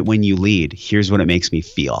love it when you lead. Here's what it makes me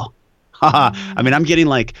feel. I mean, I'm getting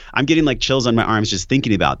like chills on my arms just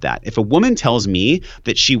thinking about that. If a woman tells me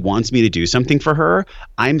that she wants me to do something for her,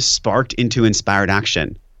 I'm sparked into inspired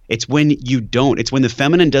action. It's when you don't. It's when the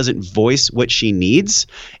feminine doesn't voice what she needs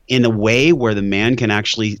in a way where the man can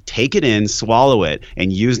actually take it in, swallow it,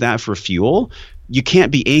 and use that for fuel. You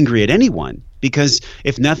can't be angry at anyone, because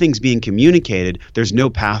if nothing's being communicated, there's no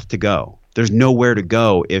path to go. There's nowhere to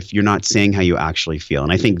go if you're not saying how you actually feel.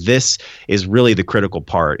 And I think this is really the critical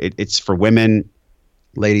part. It's for women.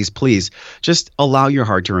 Ladies, please just allow your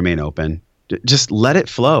heart to remain open. Just let it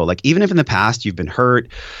flow. Like, even if in the past you've been hurt,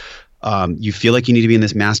 You feel like you need to be in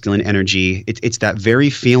this masculine energy. It's that very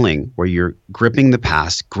feeling where you're gripping the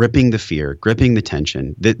past, gripping the fear, gripping the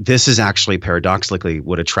tension. This is actually paradoxically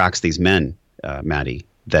what attracts these men, Maddie,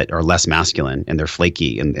 that are less masculine and they're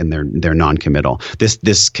flaky and they're non-committal.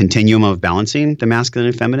 This continuum of balancing the masculine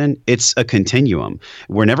and feminine, it's a continuum.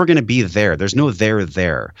 We're never going to be there. There's no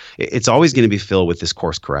there. It's always going to be filled with this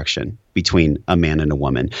course correction between a man and a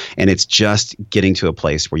woman. And it's just getting to a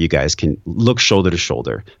place where you guys can look shoulder to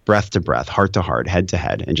shoulder, breath to breath, heart to heart, head to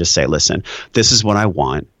head, and just say, listen, this is what I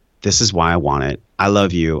want. This is why I want it. I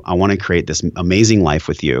love you. I want to create this amazing life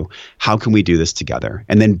with you. How can we do this together?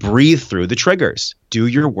 And then breathe through the triggers. Do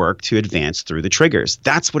your work to advance through the triggers.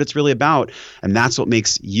 That's what it's really about. And that's what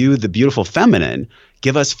makes you, the beautiful feminine,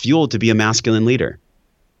 give us fuel to be a masculine leader.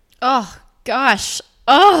 Oh, gosh.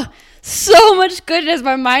 Oh, so much goodness.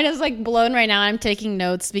 My mind is like blown right now. I'm taking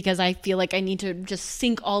notes because I feel like I need to just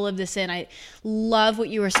sink all of this in. I love what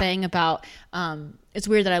you were saying about, it's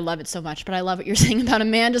weird that I love it so much, but I love what you're saying about a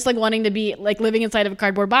man just like wanting to be like living inside of a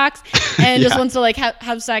cardboard box and just wants to like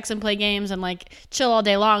have sex and play games and like chill all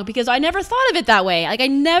day long, because I never thought of it that way. Like I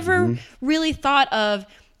never really thought of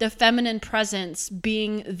the feminine presence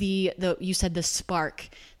being the you said the spark.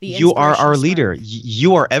 You are our leader.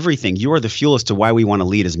 You are everything. You are the fuel as to why we want to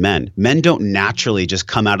lead as men. Men don't naturally just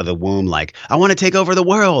come out of the womb like, I want to take over the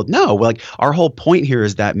world. No, like our whole point here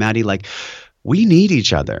is that, Maddie, like we need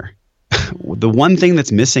each other. The one thing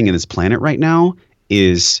that's missing in this planet right now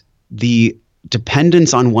is the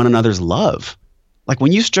dependence on one another's love. Like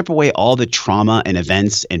when you strip away all the trauma and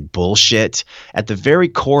events and bullshit at the very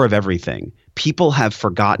core of everything, people have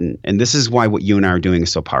forgotten, and this is why what you and I are doing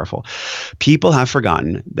is so powerful. People have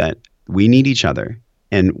forgotten that we need each other.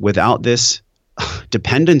 And without this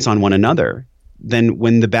dependence on one another, then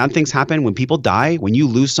when the bad things happen, when people die, when you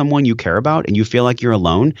lose someone you care about and you feel like you're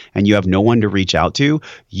alone and you have no one to reach out to,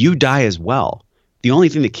 you die as well. The only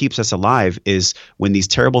thing that keeps us alive is when these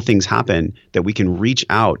terrible things happen, that we can reach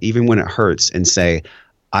out even when it hurts and say,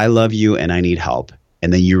 I love you and I need help.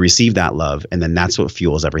 And then you receive that love. And then that's what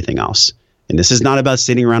fuels everything else. And this is not about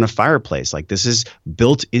sitting around a fireplace. Like this is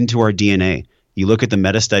built into our DNA. You look at the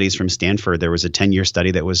meta studies from Stanford, there was a 10-year study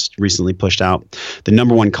that was recently pushed out. The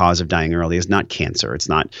number one cause of dying early is not cancer. It's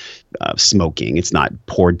not smoking. It's not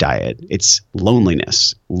poor diet. It's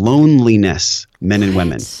loneliness. Loneliness, men and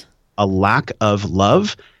women. A lack of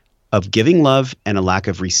love, of giving love, and a lack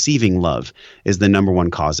of receiving love is the number one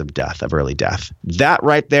cause of death, of early death. That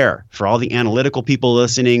right there, for all the analytical people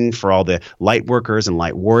listening, for all the light workers and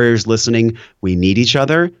light warriors listening, we need each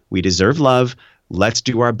other. We deserve love. Let's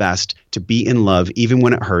do our best to be in love, even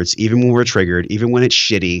when it hurts, even when we're triggered, even when it's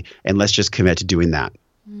shitty, and let's just commit to doing that.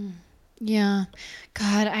 Yeah.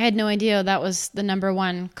 God, I had no idea that was the number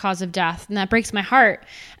one cause of death, and that breaks my heart.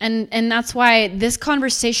 And that's why this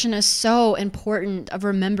conversation is so important, of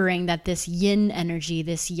remembering that this yin energy,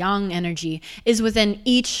 this yang energy is within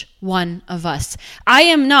each one of us. I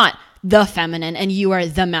am not the feminine and you are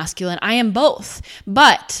the masculine. I am both.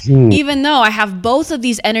 But even though I have both of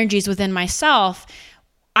these energies within myself,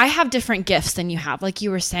 I have different gifts than you have. Like you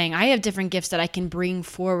were saying, I have different gifts that I can bring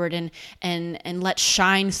forward and let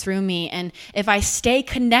shine through me. And if I stay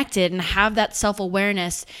connected and have that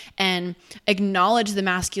self-awareness and acknowledge the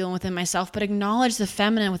masculine within myself, but acknowledge the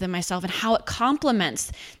feminine within myself and how it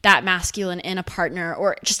complements that masculine in a partner,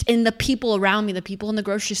 or just in the people around me, the people in the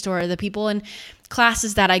grocery store, the people in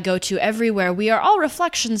classes that I go to, everywhere, we are all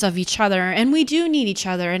reflections of each other, and we do need each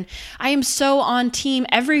other. And I am so on team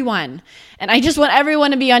everyone. And I just want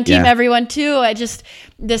everyone to be on team everyone too. I just,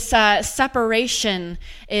 this separation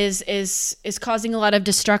is causing a lot of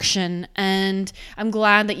destruction. And I'm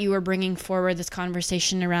glad that you were bringing forward this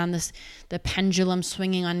conversation around this, the pendulum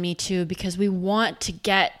swinging on me too, because we want to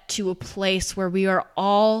get to a place where we are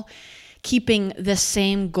all keeping the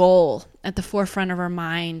same goal at the forefront of our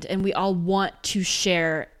mind, and we all want to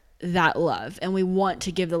share that love, and we want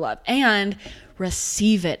to give the love and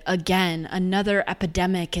receive it. Again, another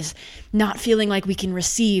epidemic is not feeling like we can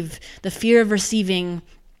receive, the fear of receiving.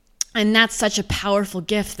 And that's such a powerful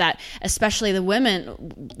gift that, especially the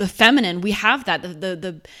women, the feminine, we have that,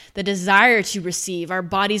 the desire to receive. Our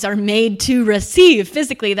bodies are made to receive.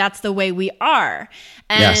 Physically, that's the way we are.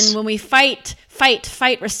 And when we fight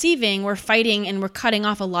receiving, we're fighting and we're cutting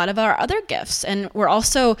off a lot of our other gifts. And we're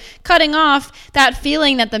also cutting off that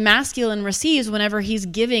feeling that the masculine receives whenever he's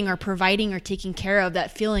giving or providing or taking care of,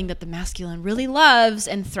 that feeling that the masculine really loves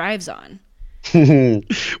and thrives on.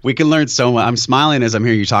 We can learn so much. I'm smiling as I'm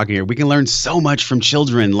hearing you talking here. We can learn so much from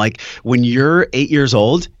children. Like when you're 8 years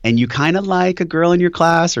old and you kind of like a girl in your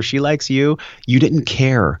class or she likes you, you didn't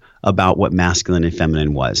care about what masculine and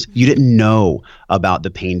feminine was. You didn't know about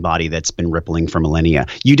the pain body that's been rippling for millennia.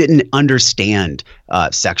 You didn't understand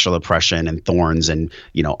sexual oppression and thorns and,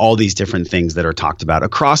 all these different things that are talked about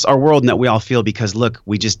across our world and that we all feel because, look,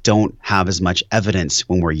 we just don't have as much evidence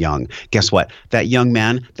when we're young. Guess what? That young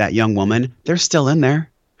man, that young woman, they're still in there.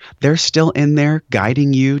 They're still in there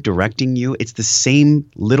guiding you, directing you. It's the same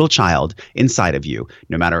little child inside of you.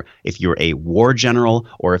 No matter if you're a war general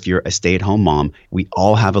or if you're a stay-at-home mom, we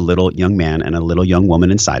all have a little young man and a little young woman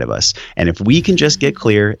inside of us. And if we can just get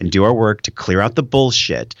clear and do our work to clear out the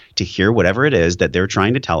bullshit, to hear whatever it is that they're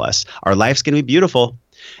trying to tell us, our life's going to be beautiful.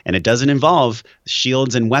 And it doesn't involve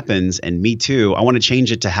shields and weapons and Me Too. I want to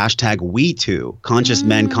change it to #WeToo, conscious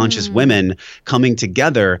men, conscious women coming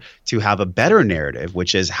together to have a better narrative,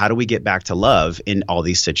 which is how do we get back to love in all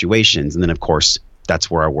these situations? And then, of course,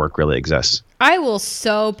 that's where our work really exists. I will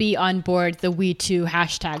so be on board the We Too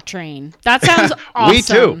hashtag train. That sounds awesome. We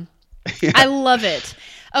Too. Yeah. I love it.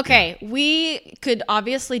 Okay, we could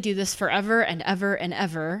obviously do this forever and ever and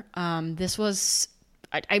ever. I'm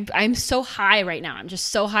so high right now. I'm just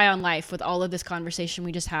so high on life with all of this conversation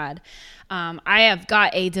we just had. I have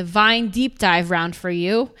got a divine deep dive round for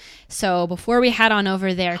you. So before we head on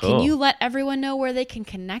over there, Can you let everyone know where they can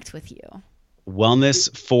connect with you?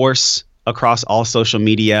 Wellness Force across all social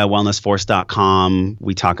media, wellnessforce.com.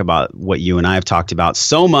 We talk about what you and I have talked about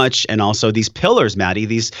so much. And also these pillars,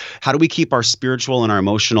 Maddie, how do we keep our spiritual and our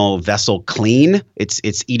emotional vessel clean?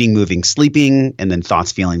 It's eating, moving, sleeping, and then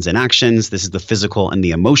thoughts, feelings, and actions. This is the physical and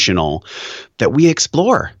the emotional that we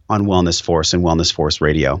explore on Wellness Force and Wellness Force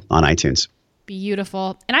Radio on iTunes.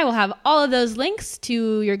 Beautiful. And I will have all of those links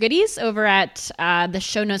to your goodies over at the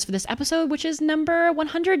show notes for this episode, which is number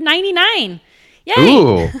 199. Yay!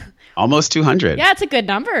 Ooh, almost 200. Yeah, it's a good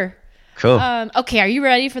number. Cool. Okay, are you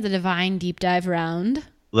ready for the divine deep dive round?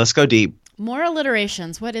 Let's go deep. More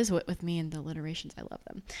alliterations. What is it with me and the alliterations? I love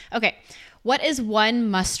them. Okay, what is one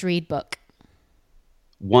must-read book?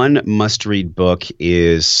 One must-read book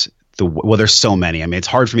is there's so many. I mean, it's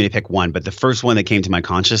hard for me to pick one, but the first one that came to my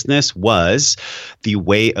consciousness was The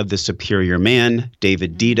Way of the Superior Man,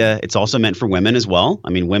 David Deida. It's also meant for women as well. I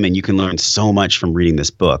mean, women, you can learn so much from reading this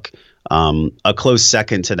book. A close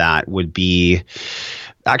second to that would be,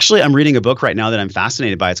 actually, I'm reading a book right now that I'm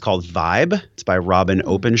fascinated by. It's called Vibe. It's by Robin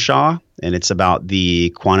Openshaw, and it's about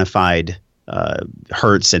the quantified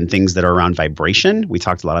hertz and things that are around vibration. We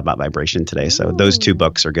talked a lot about vibration today, so those two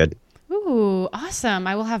books are good. Ooh, awesome.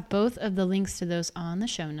 I will have both of the links to those on the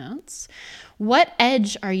show notes. What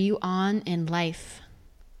edge are you on in life?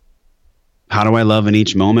 How do I love in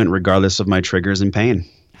each moment, regardless of my triggers and pain?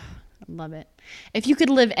 Love it. If you could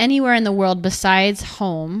live anywhere in the world besides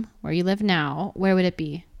home, where you live now, where would it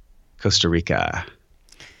be? Costa Rica.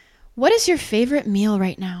 What is your favorite meal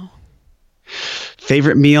right now?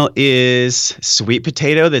 Favorite meal is sweet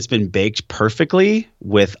potato that's been baked perfectly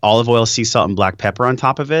with olive oil, sea salt, and black pepper on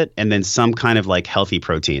top of it. And then some kind of like healthy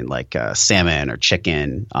protein like salmon or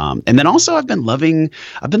chicken. And then also I've been loving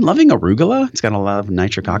arugula. It's got a lot of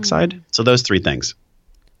nitric oxide. So those three things.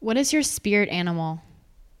 What is your spirit animal?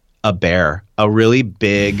 A bear, a really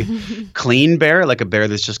big, clean bear, like a bear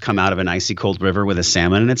that's just come out of an icy cold river with a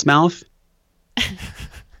salmon in its mouth.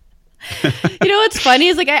 You know what's funny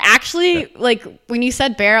is like I actually like when you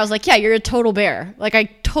said bear, I was like, yeah, you're a total bear. Like I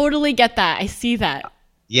totally get that. I see that.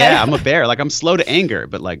 Yeah, I'm a bear. Like I'm slow to anger,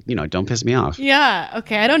 but like, don't piss me off. Yeah.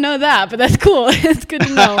 Okay. I don't know that, but that's cool. It's good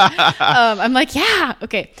to know. I'm like, yeah.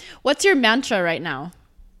 Okay. What's your mantra right now?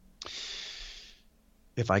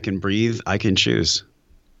 If I can breathe, I can choose.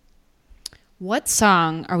 What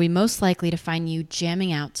song are we most likely to find you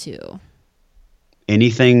jamming out to?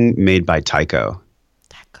 Anything made by Tycho.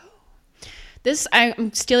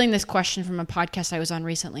 I'm stealing this question from a podcast I was on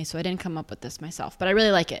recently, so I didn't come up with this myself, but I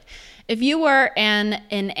really like it. If you were an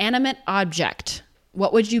inanimate object,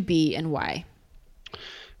 what would you be and why?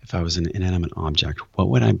 If I was an inanimate object, what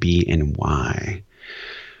would I be and why?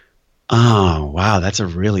 Oh, wow. That's a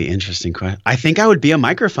really interesting question. I think I would be a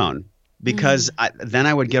microphone because then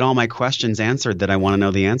I would get all my questions answered that I want to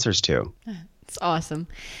know the answers to. It's awesome.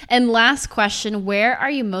 And last question, where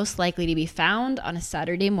are you most likely to be found on a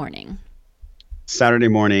Saturday morning? Saturday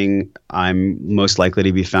morning, I'm most likely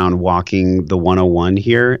to be found walking the 101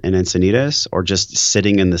 here in Encinitas or just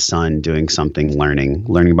sitting in the sun doing something,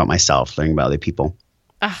 learning about myself, learning about other people.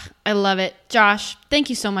 I love it. Josh, thank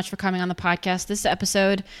you so much for coming on the podcast. This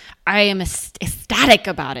episode, I am ecstatic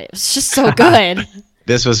about it. It was just so good.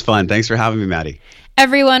 This was fun. Thanks for having me, Maddie.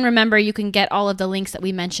 Everyone, remember, you can get all of the links that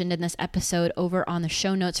we mentioned in this episode over on the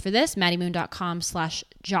show notes for this,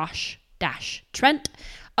 maddiemoon.com/Josh-Trent.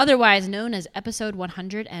 otherwise known as episode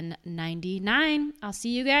 199. I'll see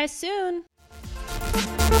you guys soon.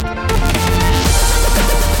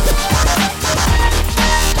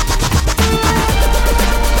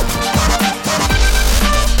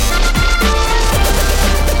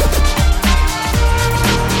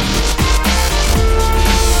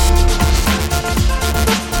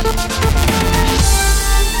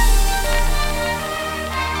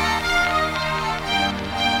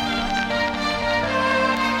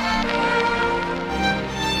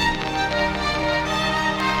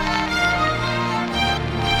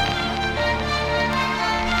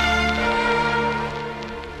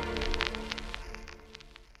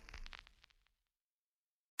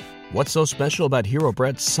 What's so special about Hero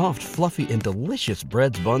Bread's soft, fluffy, and delicious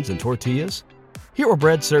breads, buns, and tortillas? Hero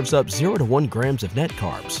Bread serves up 0 to 1 grams of net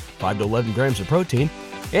carbs, 5 to 11 grams of protein,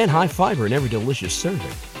 and high fiber in every delicious serving.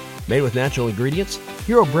 Made with natural ingredients,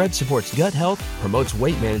 Hero Bread supports gut health, promotes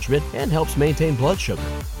weight management, and helps maintain blood sugar.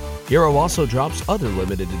 Hero also drops other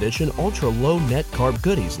limited edition ultra-low net carb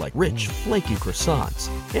goodies like rich, flaky croissants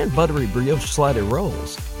and buttery brioche slider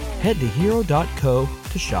rolls. Head to hero.co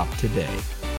to shop today.